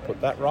we wanted to put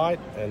that right.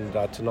 And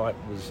tonight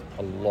was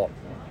a lot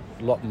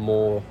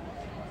more.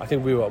 I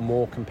think we were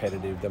more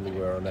competitive than we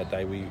were on that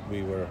day.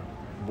 We were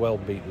well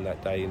beaten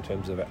that day in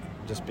terms of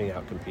just being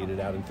out-competed,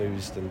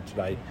 out-enthused, and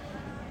today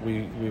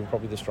we were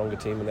probably the stronger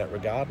team in that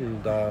regard,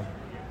 and so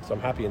I'm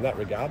happy in that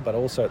regard. But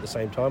also at the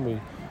same time, we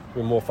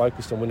were more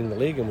focused on winning the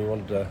league, and we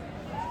wanted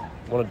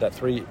that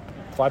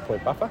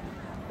 5-point buffer,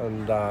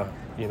 and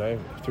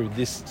through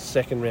this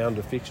second round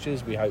of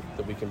fixtures, we hope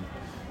that we can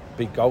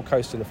beat Gold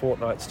Coast in a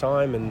fortnight's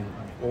time, and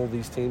all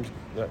these teams,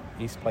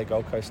 East play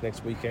Gold Coast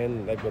next weekend,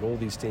 and they've got all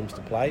these teams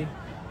to play,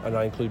 and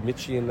I include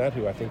Mitchie in that,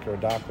 who I think are a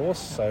dark horse.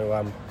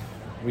 So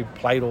we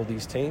played all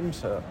these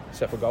teams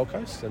except for Gold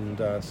Coast, and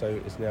so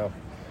it's now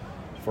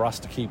for us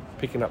to keep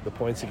picking up the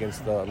points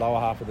against the lower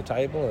half of the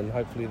table, and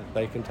hopefully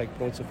they can take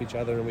points off each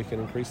other and we can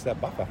increase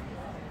that buffer.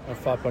 A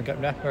 5-point gap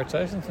now.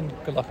 Congratulations and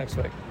good luck next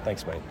week.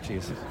 Thanks, mate.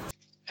 Cheers.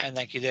 And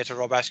thank you there to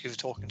Rob Askew for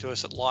talking to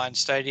us at Lions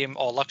Stadium,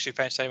 or Luxury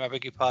Paint Stadium, I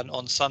beg your pardon,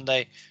 on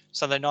Sunday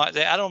night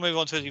there. Adam, we'll move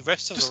on to the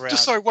rest of the round.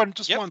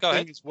 Just one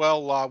thing as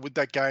well with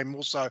that game.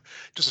 Also,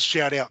 just a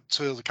shout out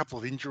to a couple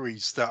of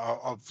injuries that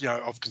are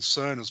of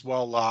concern as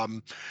well.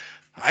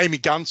 Amy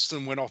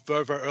Gunston went off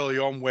very early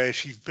on, where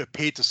she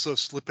appeared to sort of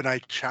slip in a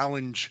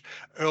challenge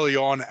early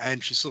on,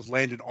 and she sort of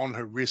landed on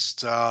her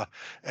wrist.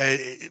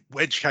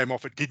 When she came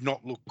off, it did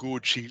not look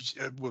good.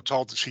 We're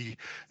told that she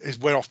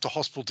went off to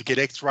hospital to get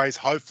X-rays.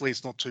 Hopefully,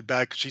 it's not too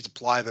bad, because she's a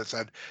player that's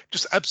had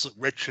just absolute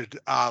wretched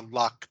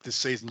luck this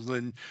season.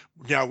 And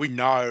we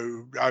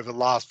know over the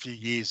last few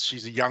years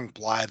she's a young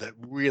player that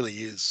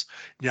really is,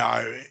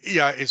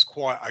 is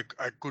quite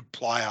a good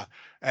player.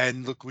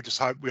 And look, we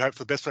hope for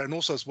the best for her. And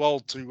also as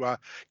well to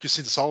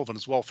Jacinta Sullivan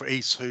as well for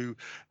East, who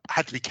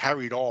had to be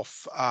carried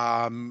off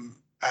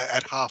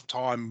at half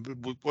time,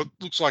 what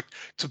looks like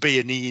to be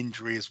a knee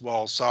injury as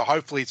well. So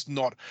hopefully it's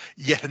not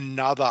yet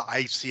another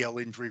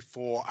ACL injury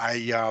for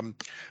a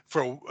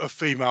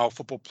female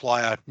football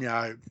player.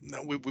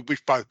 We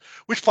wish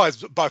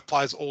both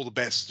players all the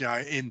best,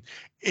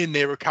 in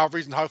their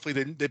recoveries, and hopefully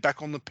they're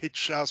back on the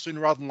pitch sooner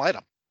rather than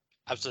later.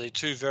 Absolutely.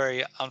 Two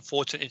very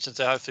unfortunate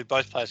instances. Hopefully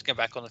both players get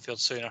back on the field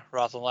sooner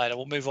rather than later.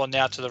 We'll move on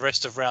now to the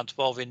rest of round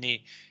 12 in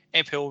the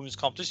NPL Women's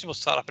Competition. We'll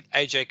start up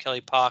at AJ Kelly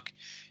Park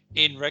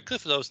in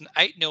Redcliffe. There was an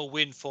 8-0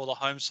 win for the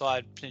home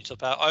side, Peninsula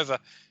Power, over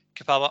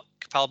Kappa.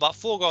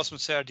 4 goals from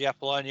Sarah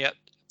Diapolonia,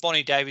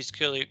 Bonnie Davies,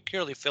 Curly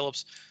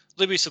Phillips,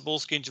 Libby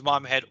Sabulski and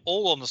Jemima Head,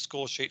 all on the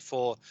score sheet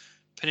for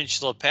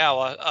Peninsula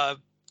Power. I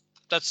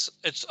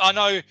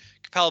know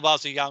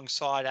Kapalabar's a young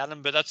side,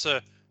 Adam, but that's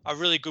a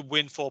really good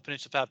win for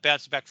Peninsula Power,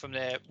 bouncing back from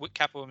their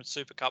Kappa Women's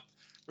Super Cup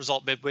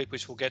result midweek,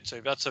 which we'll get to.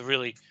 But that's a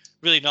really,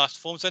 really nice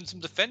performance, and some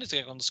defenders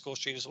getting on the score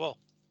sheet as well.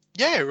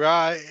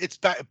 Yeah, it's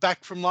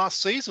back from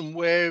last season,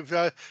 where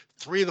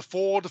 3 of the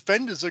 4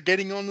 defenders are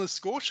getting on the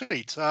score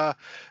sheet. So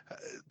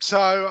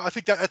I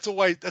think that's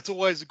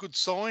always a good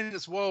sign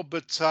as well.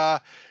 But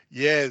Sarah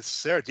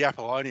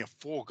Diapolonia,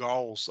 4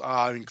 goals,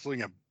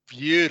 including a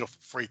beautiful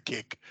free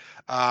kick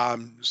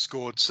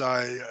scored.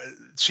 So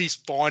she's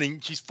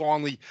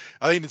finally,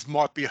 I think this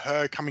might be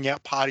her coming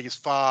out party, as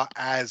far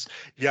as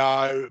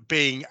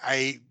being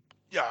a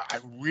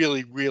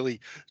really, really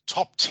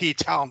top tier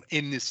talent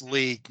in this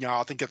league.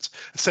 I think it's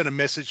sent a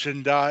message,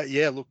 and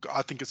look,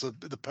 I think it's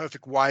the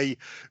perfect way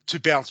to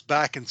bounce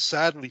back. And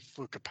sadly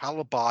for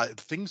Kapalabar,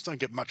 things don't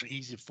get much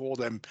easier for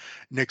them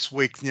next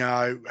week,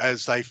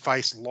 as they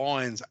face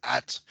Lions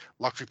at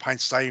Luxury Paint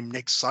Stadium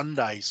next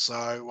Sunday.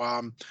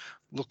 So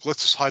look,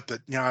 let's just hope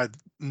that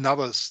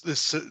another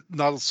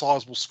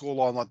sizable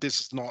scoreline like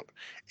this is not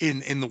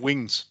in the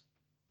wings.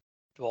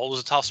 Well, it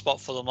was a tough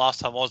spot for them last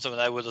time, wasn't it,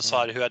 when they were the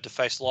side who had to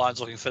face Lions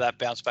looking for that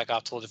bounce back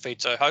after the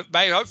defeat. So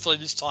hopefully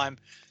this time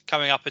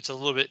coming up, it's a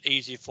little bit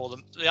easier for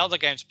them. The other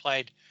games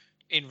played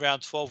in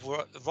round 12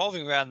 were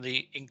revolving around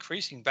the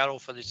increasing battle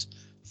for this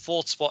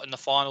fourth spot in the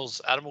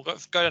finals. Adam, we'll go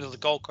down to the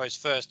Gold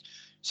Coast first.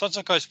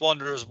 Sunshine Coast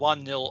Wanderers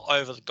 1-0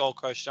 over the Gold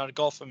Coast United.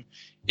 Goal from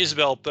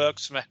Isabel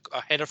Burks from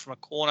a header from a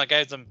corner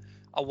gave them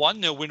a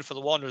 1-0 win for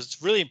the Wanderers.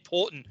 It's really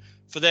important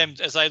for them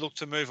as they look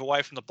to move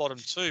away from the bottom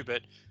two,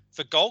 but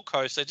for Gold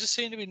Coast, they just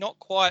seem to be not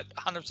quite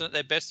 100% at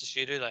their best this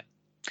year, do they?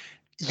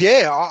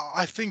 Yeah,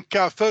 I think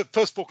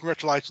first of all,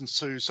 congratulations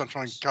to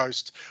Sunshine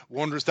Coast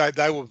Wanderers.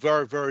 They were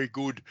very, very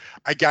good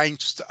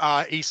against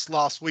East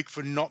last week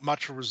for not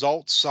much of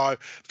results. So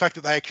the fact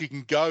that they actually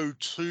can go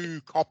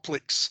to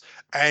Complex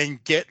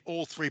and get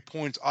all 3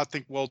 points, I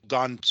think well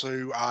done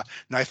to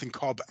Nathan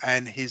Cobb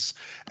and his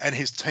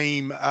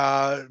team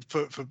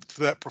for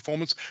that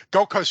performance.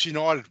 Gold Coast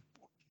United,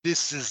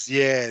 this is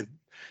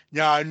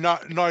no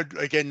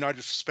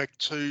disrespect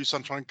to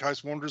Sunshine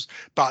Coast Wanderers,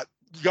 but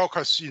Gold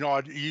Coast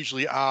United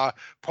usually are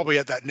probably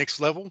at that next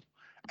level,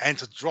 and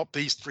to drop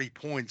these 3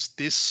 points,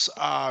 this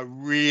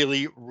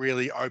really,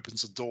 really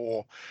opens the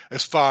door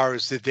as far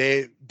as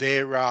they're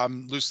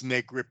loosening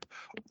their grip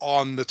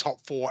on the top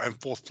 4 and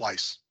 4th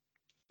place.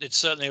 It's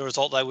certainly a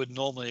result they would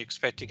normally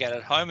expect to get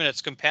at home, and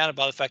it's compounded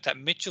by the fact that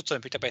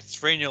Mitchelton picked up a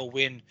 3-0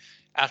 win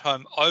at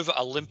home over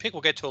Olympic.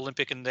 We'll get to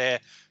Olympic and their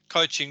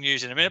coaching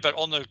news in a minute, but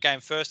on the game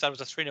first, that was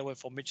a 3-0 win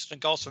for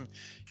Mitchelton. Goals from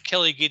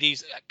Kelly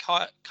Giddies,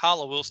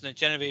 Carla Wilson and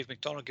Genevieve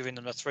McDonald giving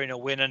them a 3-0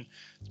 win, and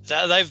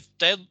they've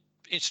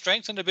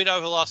strengthened a bit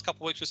over the last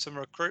couple of weeks with some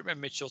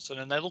recruitment, Mitchelton,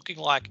 and they're looking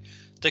like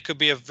they could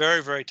be a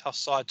very, very tough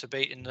side to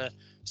beat in the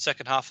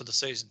second half of the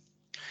season.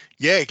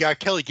 Yeah,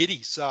 Kelly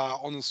Giddies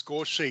on the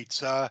score sheet.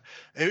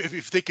 If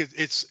you think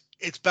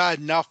it's bad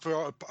enough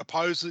for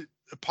opponents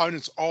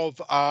of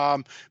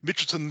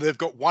Mitchelton, they've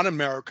got one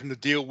American to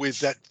deal with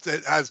that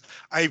has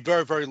a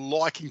very, very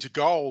liking to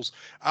goals.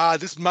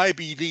 This may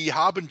be the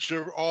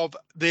harbinger of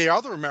their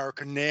other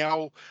American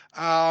now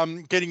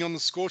getting on the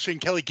score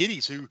sheet, Kelly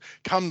Giddies, who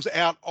comes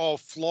out of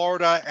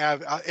Florida,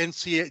 our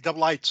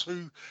NCAA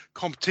 2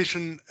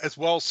 competition as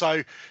well.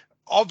 So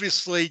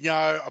obviously,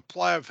 a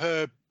player of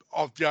her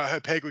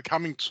pedigree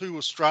coming to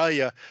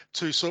Australia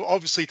to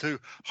to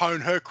hone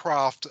her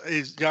craft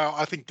is,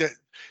 I think that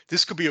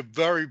this could be a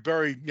very,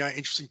 very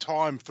interesting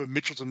time for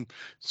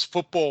Mitchelton's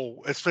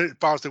football as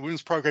far as the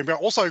women's program. But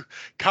also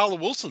Carla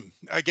Wilson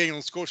getting on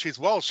the score sheet as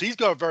well. She's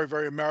got a very,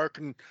 very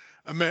American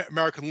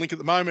link at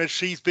the moment.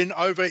 She's been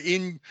over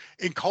in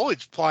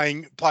college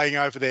playing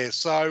over there.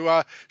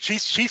 So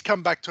she's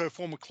come back to her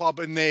former club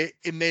in their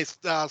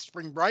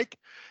spring break,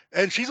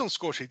 and she's on the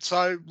score sheet.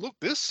 So look,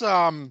 this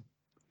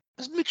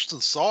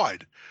Mitchelton's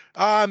side.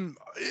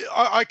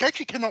 I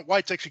actually cannot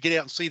wait to actually get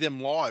out and see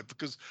them live,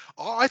 because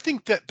I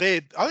think that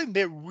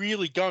they're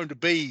really going to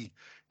be,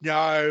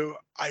 a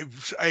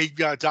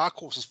dark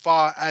horse as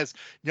far as,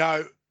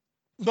 not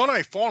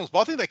only finals, but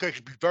I think they could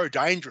actually be very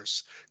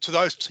dangerous to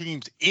those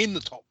teams in the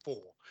top 4.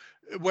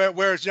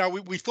 Whereas,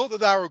 we thought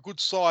that they were a good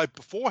side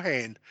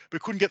beforehand,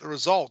 but couldn't get the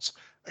results.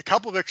 A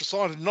couple of extra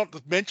signings, not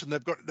to mention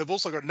they've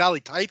also got Nally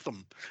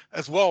Tatham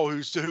as well,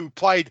 who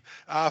played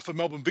for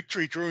Melbourne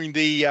Victory during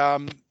the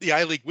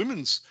A-League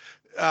Women's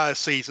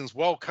season as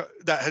well.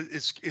 That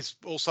is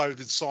also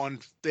been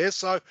signed there.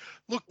 So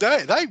look,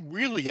 they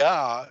really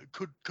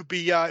could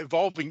be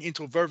evolving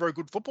into a very, very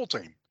good football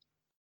team.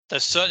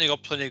 They've certainly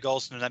got plenty of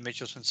goals in that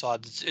Mitchelton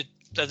side.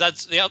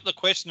 That's the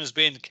question has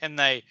been, can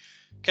they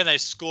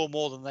score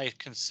more than they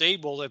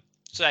concede? Well,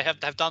 they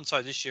have done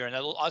so this year, and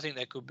I think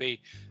they could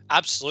be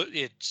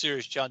absolutely a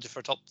serious challenger for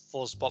a top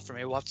 4 spot from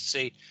here. We'll have to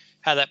see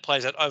how that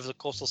plays out over the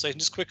course of the season.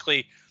 Just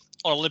quickly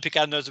on Olympic,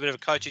 Adam, there's a bit of a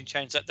coaching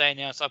change that they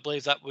announced. I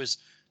believe that was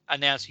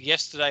announced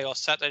yesterday or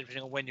Saturday,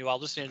 depending on when you are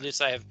listening to this.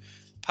 They have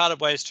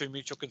parted ways through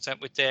mutual consent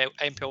with their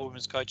NPL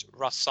women's coach,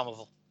 Russ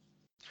Somerville.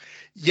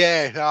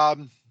 Yeah,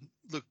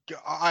 look,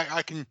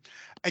 I can,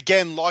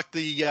 again, like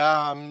the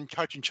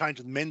coaching change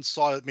on the men's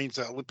side, it means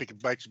that Olympic have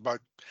both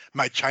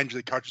made change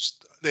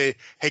their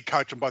head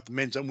coach on both the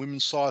men's and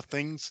women's side of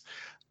things.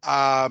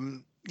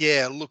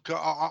 Look,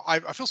 I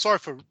feel sorry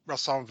for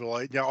Russ Somerville.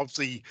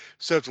 Obviously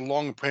served a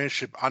long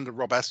apprenticeship under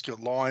Rob Askew at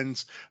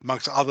Lions,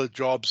 amongst other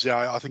jobs.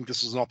 I think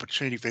this is an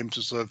opportunity for him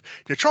to sort of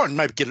try and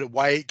maybe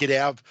get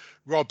out of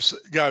Rob's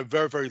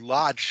very, very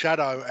large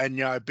shadow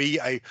and be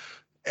a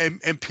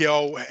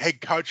NPL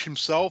head coach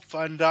himself.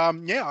 And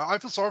I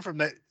feel sorry for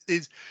him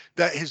this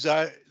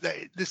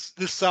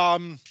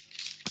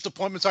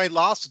appointment's only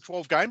lasted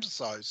 12 games or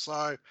so.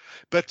 So,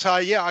 but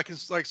I can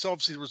so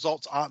obviously the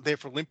results aren't there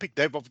for Olympic.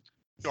 They've got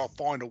to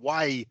find a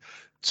way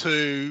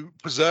to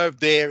preserve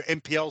their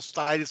NPL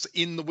status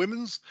in the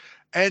women's.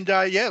 And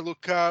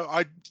look,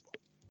 I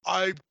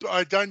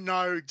don't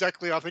know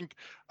exactly. I think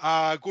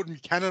Gordon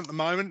Buchanan at the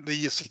moment,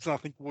 the assistant, I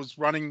think was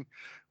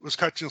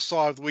coaching the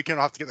side of the weekend.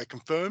 I have to get that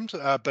confirmed.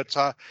 But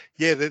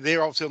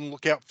they're obviously on the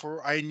lookout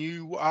for a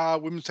new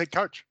women's head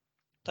coach.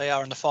 They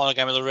are in the final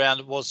game of the round.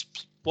 It was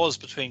was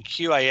between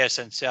QAS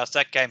and South.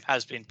 That game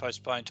has been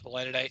postponed to a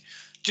later date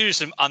due to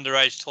some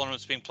underage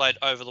tournaments being played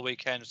over the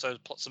weekend. So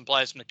some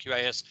players from the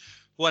QAS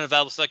weren't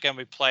available, so that game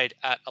will be played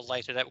at a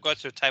later date. We'll go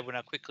through the table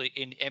now quickly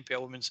in the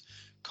NPL Women's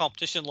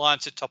competition.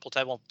 Lions sit top of the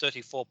table on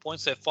 34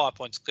 points. They're 5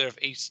 points clear of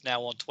East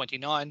now on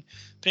 29.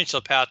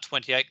 Peninsula Power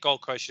 28.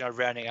 Gold Coast,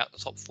 rounding out the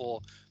top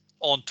 4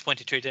 on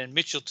 22. Then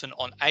Mitchelton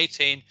on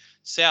 18.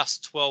 South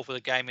 12 with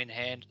a game in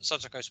hand.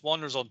 Sunshine Coast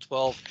Wanderers on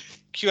 12.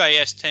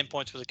 QAS 10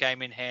 points with a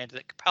game in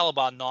hand.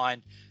 Kappa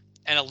 9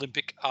 and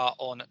Olympic are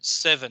on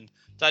 7.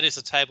 That is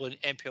the table in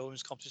NPL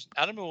Women's competition.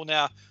 Adam, we will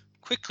now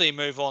quickly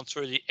move on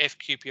through the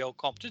FQPL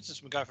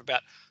competitions. We're going for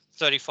about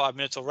 35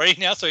 minutes already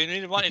now, so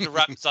might need to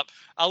wrap this up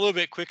a little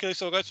bit quickly.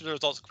 So we'll go through the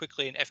results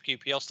quickly in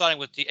FQPL, starting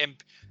with the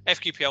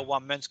FQPL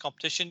 1 men's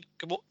competition.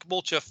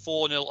 Caboolture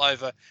 4-0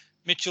 over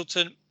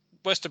Mitchelton.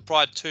 Western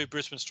Pride 2,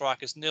 Brisbane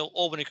Strikers 0,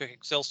 Albany Cricket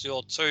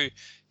Excelsior 2,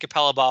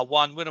 Kappa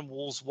 1, Wynnum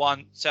Wolves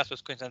 1,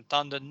 Southwest Queensland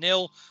Thunder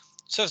 0,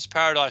 Surfers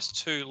Paradise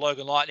 2,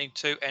 Logan Lightning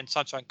 2, and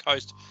Sunshine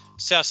Coast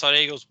Southside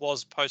Eagles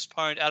was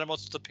postponed. Adam,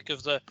 what's the pick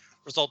of the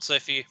results there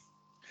for you?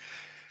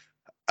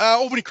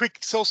 Albany Creek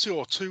Excelsior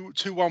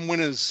 2-1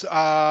 winners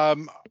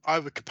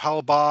over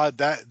Kappa.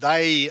 That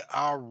they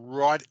are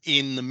right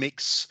in the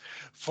mix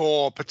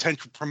for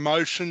potential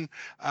promotion.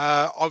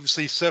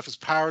 Obviously, Surfers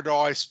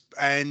Paradise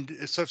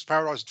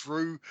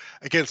drew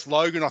against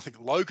Logan. I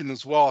think Logan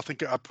as well. I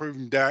think are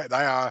proving that they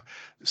are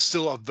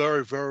still a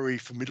very, very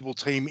formidable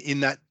team in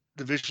that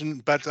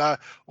division. But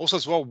also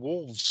as well,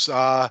 Wolves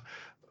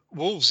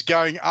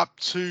going up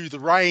to the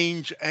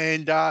range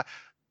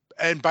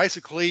and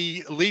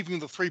basically leaving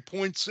the 3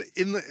 points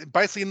in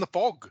the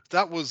fog.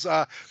 That was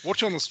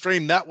watching on the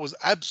stream. That was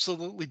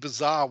absolutely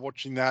bizarre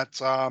watching that.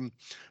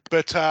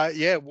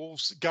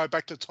 Wolves go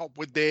back to the top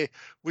with their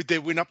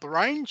win up the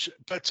range.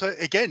 But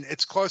again,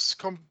 it's close.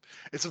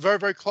 It's a very,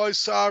 very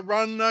close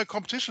run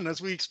competition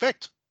as we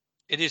expect.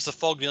 It is. The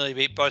fog nearly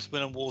beat both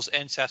Wynnum Wolves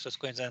and Southwest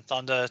Queensland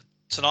Thunder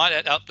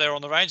tonight up there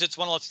on the range. It's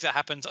one of those things that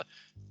happens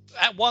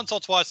at once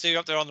or twice. You're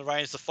up there on the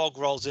range, the fog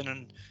rolls in,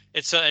 and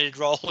it certainly did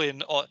roll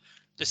in.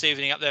 This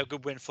evening up there, a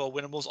good win for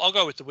Wynnum Wolves. I'll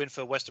go with the win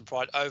for Western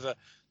Pride over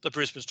the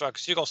Brisbane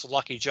Strikers. You got also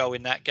lucky, Joe,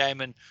 in that game.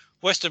 And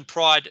Western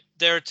Pride,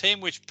 they're a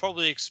team which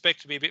probably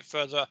expect to be a bit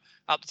further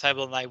up the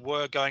table than they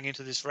were going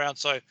into this round.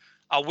 So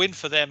a win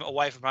for them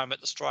away from home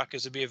at the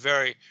Strikers would be a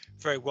very,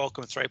 very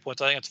welcome 3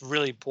 points. I think it's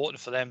really important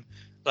for them.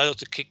 They ought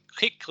to kick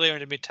clear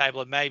into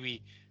mid-table and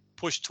maybe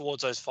push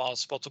towards those final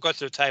spots. We'll go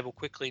through the table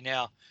quickly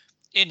now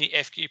in the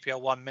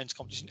FQPL 1 men's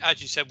competition. As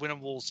you said,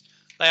 Wynnum Wolves,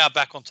 they are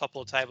back on top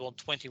of the table on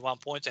 21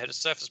 points ahead of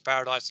Surfers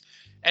Paradise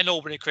and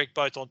Albany Creek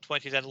both on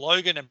 20. Then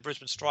Logan and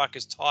Brisbane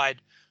Strikers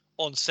tied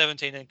on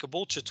 17. And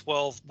Caboolture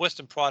 12,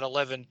 Western Pride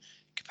 11,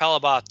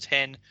 Kappa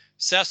 10,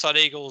 Southside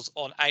Eagles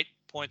on 8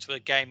 points with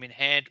a game in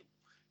hand,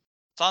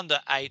 Thunder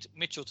 8,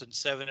 Mitchelton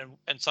 7,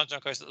 and Sunshine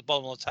Coast at the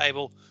bottom of the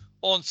table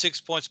on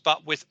 6 points,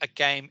 but with a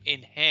game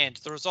in hand.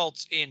 The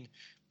results in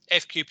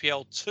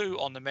FQPL 2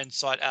 on the men's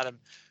side, Adam.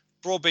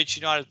 Broadbeach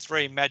United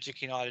 3,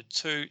 Magic United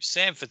 2,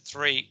 Samford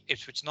 3,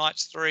 Ipswich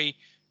Knights 3,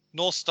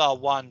 North Star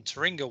 1,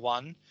 Taringa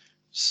 1,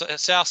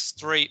 South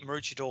 3,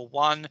 Maroochydore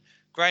 1,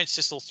 Grange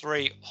Thistle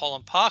 3,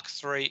 Holland Park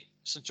 3,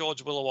 St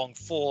George Willawong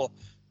 4,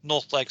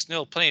 North Lakes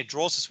 0. Plenty of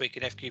draws this week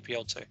in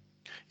FQPL 2.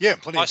 Yeah,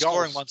 plenty of goals.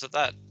 High-scoring ones at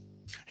that.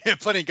 Yeah,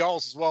 plenty of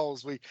goals as well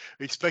as we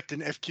expect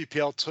in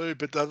FQPL 2.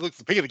 But look,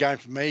 the pick of the game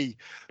for me,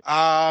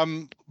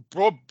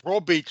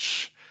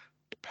 Broadbeach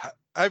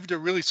able to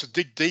really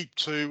dig deep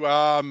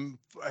to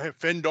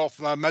fend off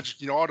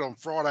Magic United on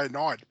Friday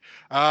night.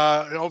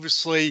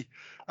 Obviously,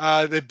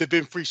 they've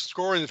been free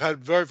scoring. They've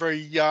had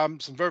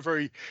some very,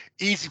 very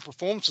easy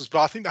performances,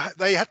 but I think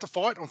they had to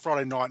fight on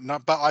Friday night.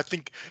 But I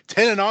think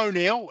 10-0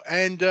 now,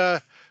 and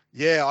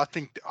I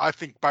think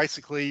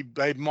basically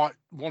they might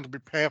want to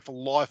prepare for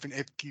life in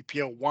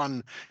FQPL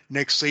 1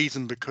 next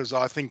season, because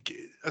I think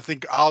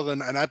other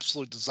than an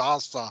absolute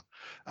disaster,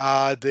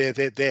 they're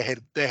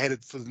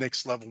headed for the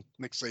next level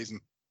next season.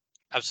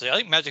 Absolutely. I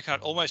think Magic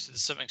United almost did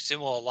something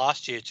similar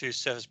last year to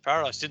Surfers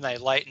Paradise, didn't they,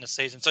 late in the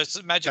season? So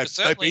Magic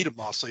they beat them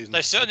last season.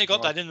 They certainly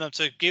got that in them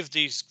to give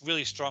these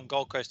really strong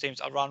Gold Coast teams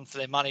a run for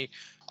their money.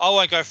 I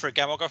won't go for a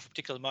game. I'll go for a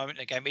particular moment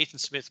in a game. Ethan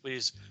Smith with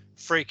his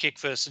free kick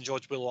for St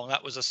George Willawong.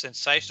 That was a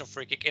sensational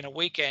free kick in a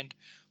weekend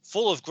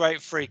full of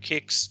great free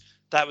kicks.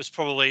 That was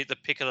probably the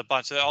pick of the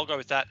bunch. So I'll go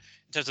with that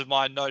in terms of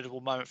my notable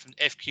moment from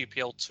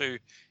FQPL 2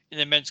 in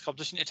the men's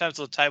competition. In terms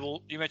of the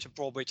table, you mentioned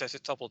Broadbeach, they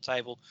sit top of the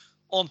table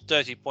on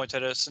 30 points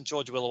at St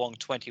George Willawong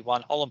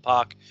 21, Holland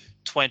Park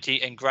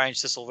 20, and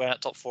Grange Thistle ran at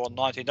top 4 on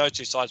 19. Those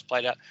two sides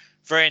played out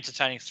very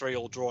entertaining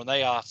 3-all draw, and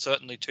they are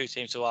certainly two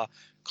teams who are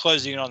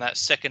closing in on that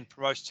second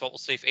promotion spot. We'll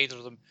see if either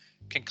of them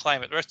can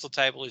claim it. The rest of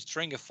the table is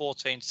Taringa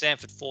 14,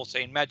 Samford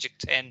 14, Magic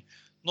 10,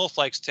 North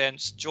Lakes 10,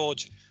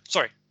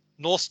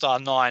 North Star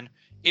 9,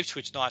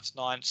 Ipswich Knights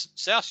 9,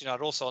 South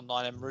United also on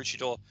 9, and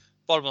Maroochydore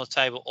bottom of the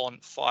table on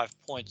 5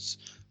 points.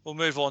 We'll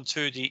move on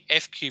to the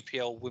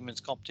FQPL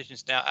women's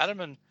competitions now.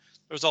 Adam, and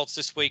the results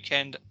this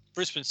weekend: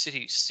 Brisbane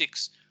City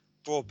 6,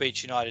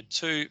 Broadbeach United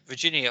 2,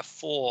 Virginia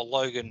 4,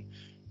 Logan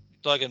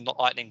Logan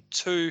Lightning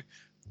 2,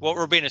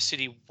 Robina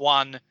City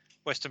 1,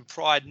 Western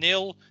Pride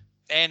 0,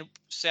 and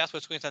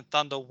Southwest Queensland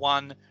Thunder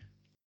 1,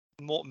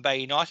 Moreton Bay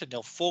United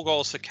 0. 4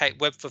 goals for Kate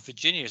Webb for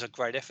Virginia is a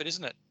great effort,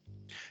 isn't it?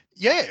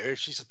 Yeah,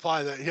 she's a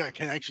player that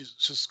can actually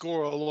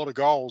score a lot of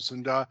goals,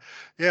 and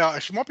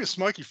she might be a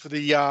smoky for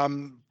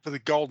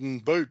the Golden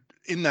Boot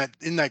in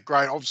that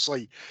grade.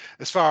 Obviously,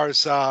 as far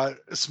as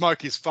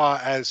smoky, as far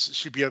as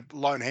she'd be a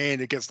lone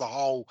hand against the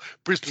whole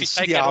Brisbane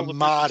City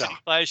Armada.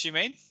 Players, you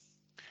mean?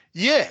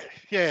 Yeah.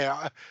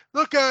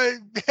 Look,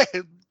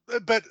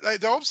 but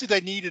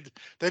they needed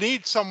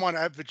someone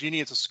at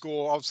Virginia to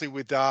score. Obviously,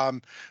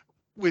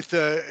 with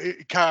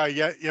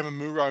Kaya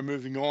Yamamuro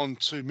moving on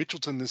to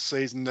Mitchelton this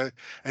season,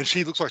 and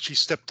she looks like she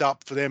stepped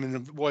up for them,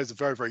 and was a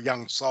very, very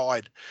young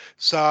side.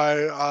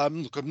 So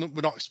look,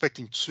 we're not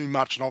expecting too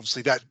much, and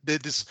obviously that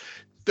this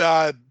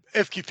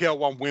FQPL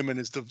 1 women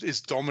is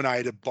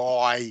dominated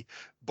by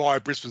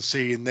Brisbane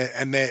City and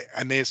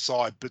their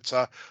side. But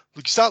look,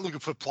 you start looking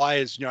for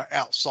players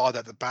outside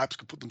that perhaps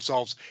could put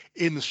themselves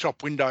in the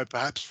shop window,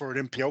 perhaps for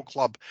an NPL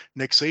club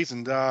next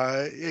season.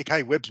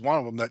 Kay Webb's one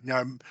of them that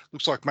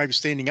looks like maybe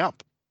standing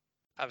up.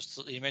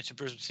 Absolutely. You mentioned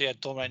Brisbane City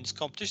dominating this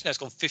competition. They've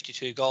got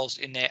 52 goals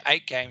in their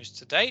 8 games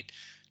to date,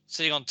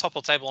 sitting on top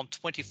of the table on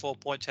 24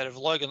 points ahead of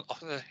Logan.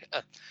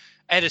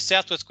 And as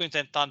Southwest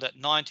Queensland Thunder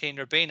 19,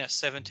 Robina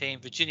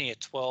 17, Virginia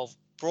 12,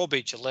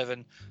 Broadbeach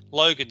 11,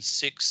 Logan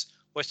 6,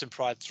 Western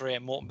Pride 3,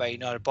 and Moreton Bay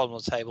United bottom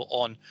of the table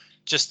on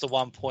just the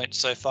 1 point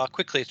so far.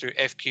 Quickly through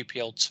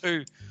FQPL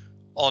 2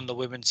 on the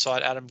women's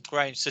side, Adam,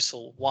 Grange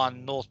Thistle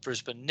 1, North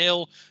Brisbane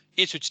 0,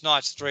 Ipswich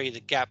Knights 3, The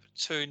Gap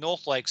 2,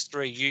 North Lakes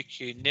 3,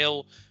 UQ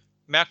 0,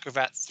 Mount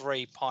Gravatt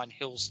 3, Pine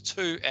Hills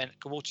 2, and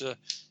Caboolture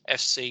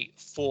FC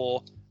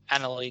 4,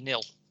 Annalee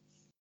 0.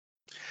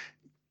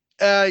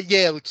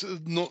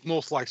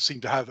 North Lakes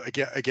seem to have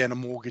again a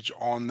mortgage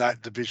on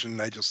that division.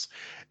 They just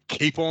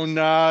keep on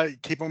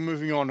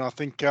moving on. I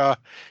think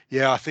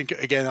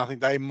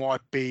they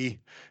might be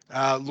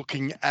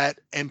looking at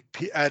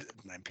NPL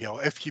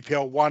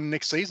FQPL 1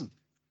 next season.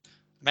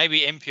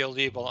 Maybe NPL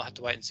League, but I'll have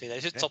to wait and see. They're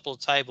just top of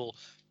the table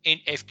in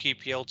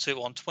FQPL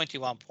 2 on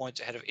 21 points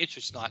ahead of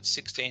Ipswich Knights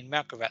 16,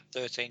 Mount Gravatt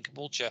 13,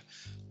 Caboolture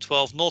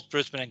 12, North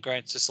Brisbane and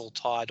Grange Thistle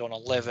tied on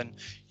 11,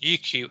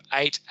 UQ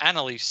 8,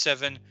 Annalee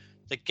 7,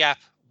 The Gap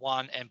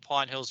 1, and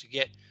Pine Hills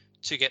get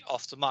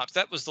off the mark.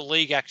 That was the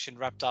league action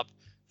wrapped up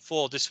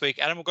for this week.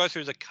 Adam, we'll go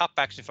through the cup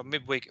action from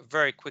midweek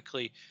very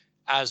quickly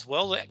as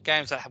well. The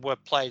games that were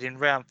played in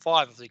round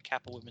 5 of the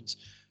Kappa Women's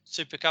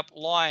Super Cup.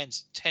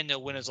 Lions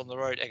 10-0 winners on the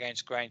road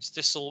against Grange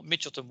Thistle.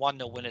 Mitchelton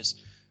 1-0 winners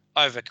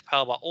over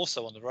Kappa,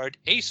 also on the road.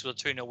 East with a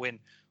 2-0 win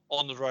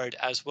on the road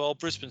as well.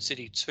 Brisbane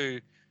City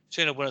 2-0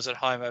 winners at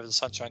home over the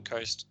Sunshine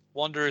Coast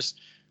Wanderers.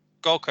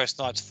 Gold Coast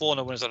Knights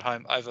 4-0 winners at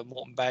home over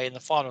Moreton Bay. And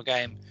the final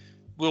game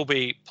will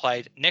be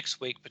played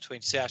next week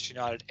between South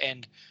United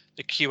and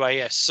the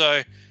QAS.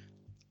 So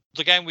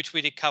the game which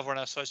we did cover on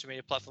our social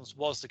media platforms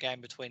was the game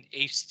between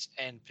East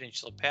and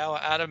Peninsula Power,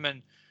 Adam,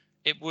 and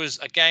it was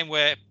a game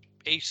where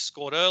East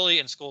scored early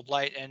and scored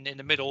late, and in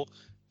the middle,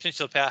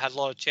 Peninsula Power had a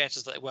lot of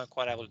chances that they weren't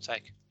quite able to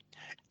take.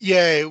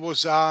 Yeah, it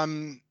was a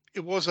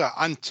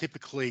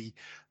untypically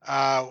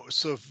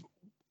sort of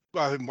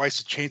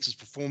wasted chances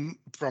from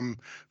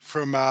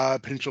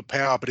Peninsula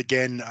Power, but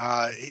again,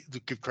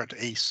 give credit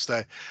to East.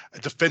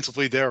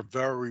 Defensively, they're a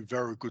very,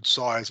 very good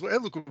side.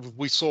 Well, look,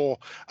 we saw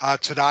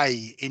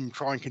today in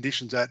trying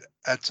conditions at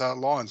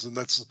Lions, and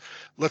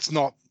let's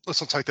not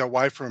take that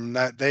away from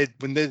that.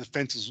 When their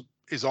defense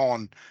is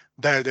on,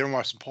 they're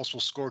almost impossible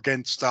to score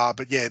against.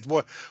 But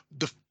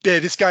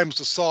this game was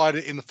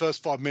decided in the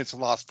first 5 minutes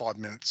and last 5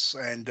 minutes,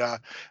 and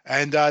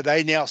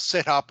they now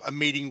set up a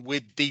meeting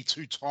with the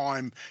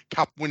 2-time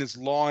Cup winners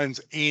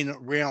Lions in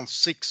round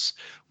 6,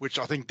 which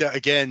I think that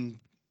again,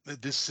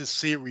 this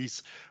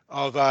series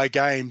of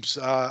games,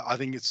 I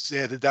think it's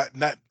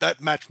that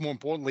match more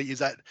importantly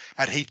is at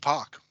Heath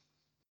Park.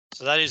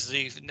 So that is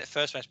the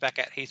first match back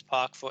at Heath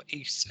Park for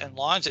East and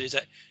Lions. It is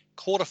at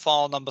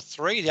quarterfinal number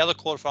 3. The other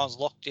quarterfinals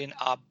locked in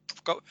are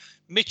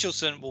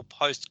Mitchelton will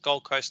host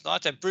Gold Coast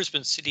Knights, and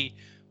Brisbane City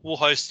will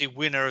host the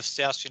winner of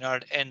South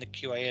United and the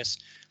QAS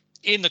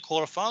in the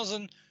quarterfinals.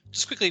 And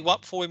just quickly,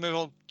 before we move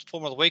on to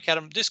Formula of the Week,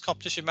 Adam, this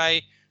competition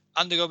may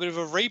undergo a bit of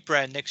a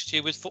rebrand next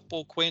year, with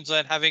Football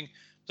Queensland having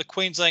the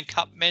Queensland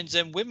Cup men's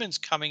and women's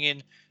coming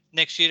in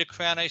next year to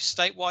crown a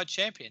statewide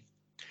champion.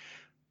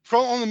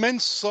 On the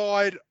men's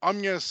side,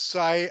 I'm going to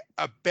say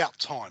about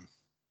time.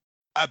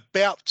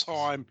 About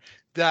time.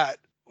 That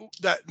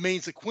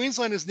means that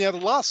Queensland is now the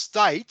last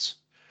state,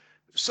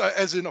 so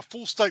as in a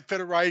full state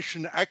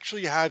federation,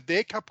 actually have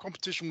their cup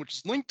competition, which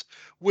is linked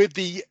with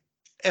the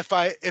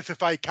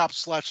FFA Cup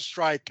 /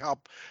 Australia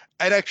Cup,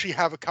 and actually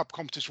have a cup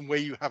competition where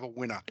you have a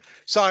winner.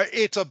 So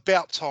it's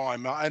about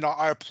time, and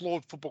I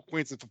applaud Football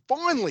Queensland for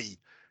finally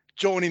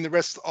joining the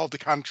rest of the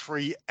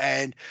country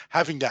and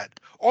having that.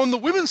 On the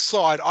women's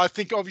side, I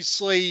think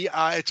obviously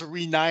it's a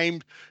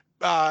renamed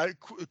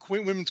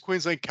Women's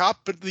Queensland Cup,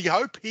 but the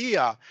hope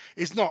here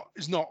is not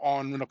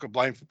on. We're not going to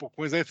blame Football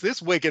Queensland for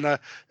this. We're going to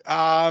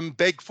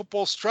beg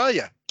Football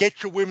Australia,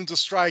 get your Women's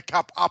Australia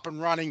Cup up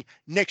and running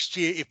next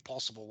year if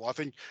possible. I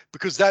think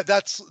because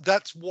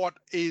that's what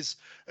is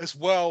as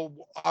well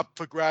up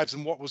for grabs,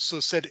 and what was sort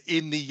of said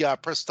in the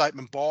press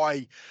statement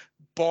by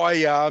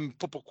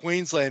Football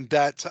Queensland,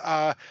 that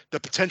the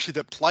potentially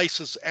that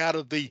places out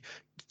of the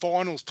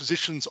finals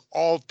positions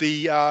of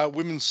the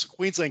Women's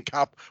Queensland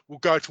Cup will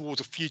go towards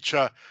a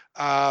future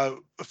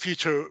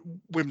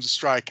Women's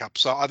Australia Cup.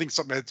 So I think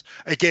something that's,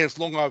 again, it's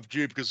long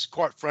overdue, because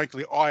quite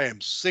frankly, I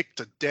am sick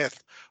to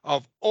death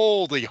of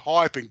all the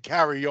hype and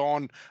carry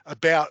on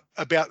about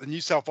the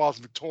New South Wales,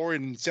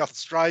 Victorian and South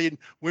Australian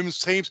women's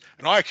teams,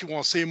 and I actually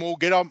want to see them all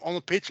get on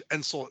the pitch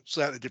and sort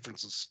out the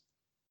differences.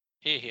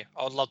 Here.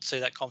 I'd love to see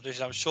that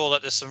competition. I'm sure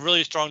that there's some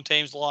really strong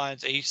teams,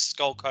 Lions, East,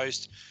 Gold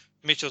Coast,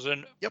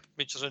 Mitchelton,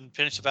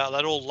 Peninsula.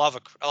 They'd all love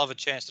a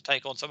chance to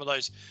take on some of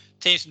those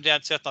teams from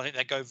down south. And I think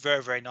they go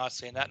very, very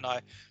nicely in that. And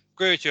I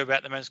agree with you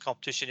about the men's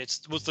competition. It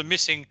was the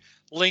missing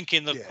link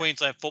in the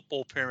Queensland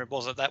football pyramid,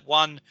 wasn't it? That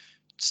one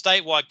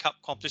statewide cup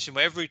competition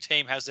where every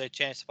team has their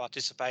chance to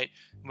participate,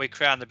 and we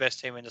crown the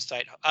best team in the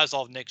state as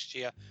of next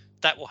year.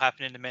 That will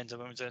happen in the men's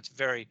and women's, and it's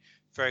very,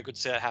 very good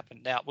to see that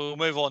happen. Now, we'll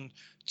move on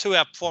to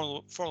our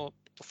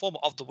performer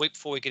of the week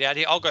before we get out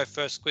here. I'll go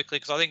first quickly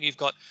because I think you've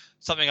got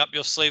something up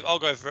your sleeve. I'll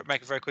go for it,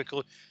 make it very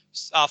quickly.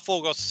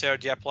 4 goals to Sarah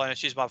Diapolina.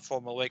 She's my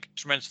performer of the week.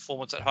 Tremendous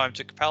performance at home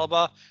to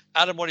Kappa.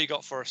 Adam, what do you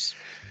got for us?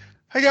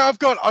 Hey, I've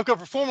got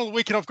performer of the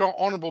week, and I've got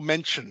honourable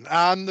mention.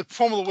 The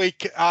performer of the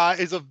week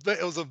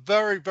was a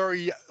very,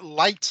 very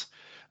late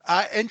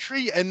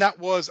entry, and that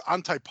was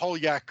Ante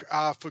Polyak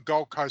for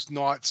Gold Coast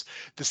Knights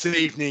this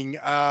evening.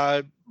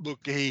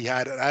 Look, he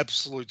had an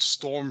absolute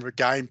storm of a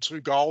game,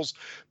 2 goals.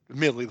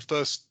 Admittedly,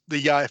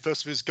 the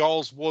first of his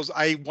goals was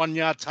a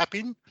 1-yard tap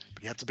in.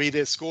 He had to be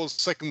there, scores.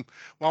 Second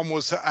one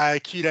was a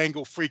acute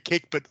angle free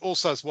kick, but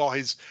also as well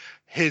his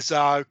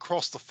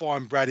cross to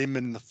find Brad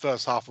Inman in the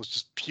first half was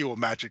just pure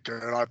magic.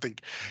 And I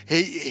think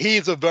he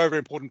is a very, very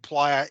important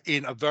player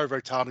in a very,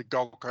 very talented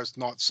Gold Coast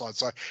Knights side.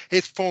 So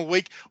his performer of the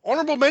week.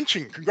 Honourable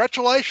mention.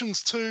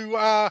 Congratulations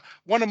to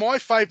one of my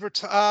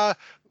favourite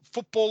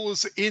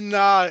footballers in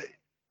the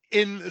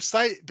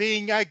state,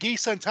 being Guy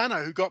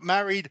Santana, who got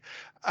married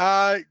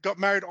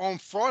on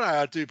Friday,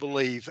 I do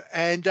believe.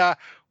 And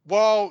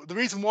well, the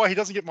reason why he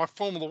doesn't get my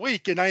form of the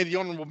week in any of the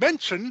honourable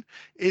mention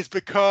is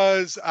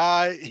because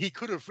he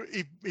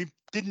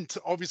didn't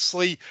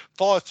obviously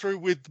follow through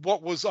with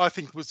what was, I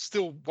think, was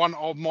still one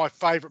of my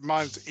favourite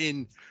moments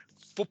in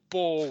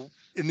football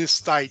in this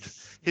state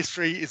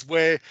history, is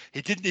where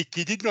he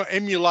did not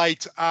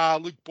emulate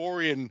Luke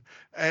Borean,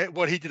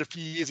 what he did a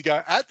few years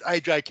ago at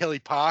AJ Kelly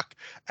Park.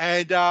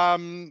 And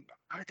sorry,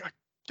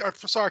 I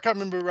can't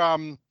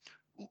remember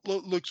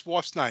Luke's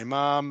wife's name.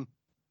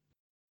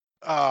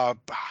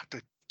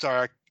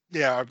 Sorry,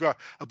 yeah, I've got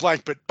a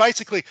blank. But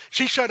basically,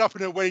 she showed up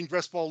in her wedding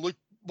dress while Luke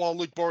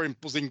Borean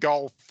was in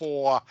goal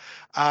for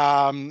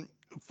Lions.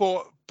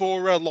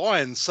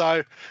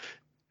 So,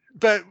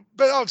 but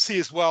obviously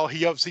as well,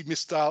 he obviously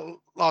missed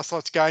last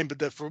night's game,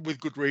 but with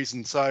good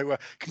reason. So,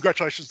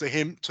 congratulations to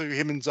him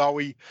and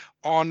Zoe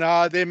on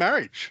their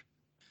marriage.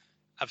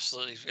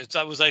 Absolutely,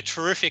 that was a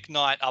terrific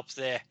night up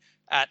there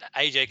at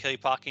AJ Kelly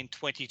Park in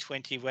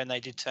 2020 when they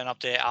did turn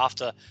up there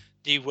after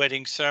the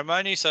wedding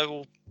ceremony.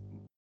 So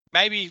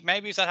maybe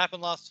if that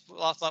happened last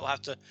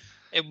night,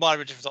 it might have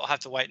been different. I'll have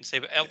to wait and see.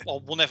 But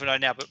we'll never know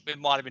now. But it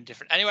might have been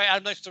different. Anyway,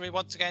 Adam, thanks to me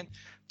once again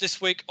this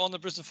week on the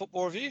Brisbane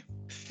Football Review.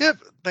 Yep.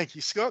 Thank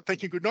you, Scott.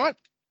 Thank you. Good night.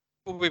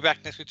 We'll be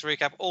back next week to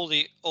recap all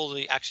the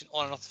action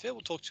on and off the field.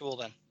 We'll talk to you all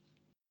then.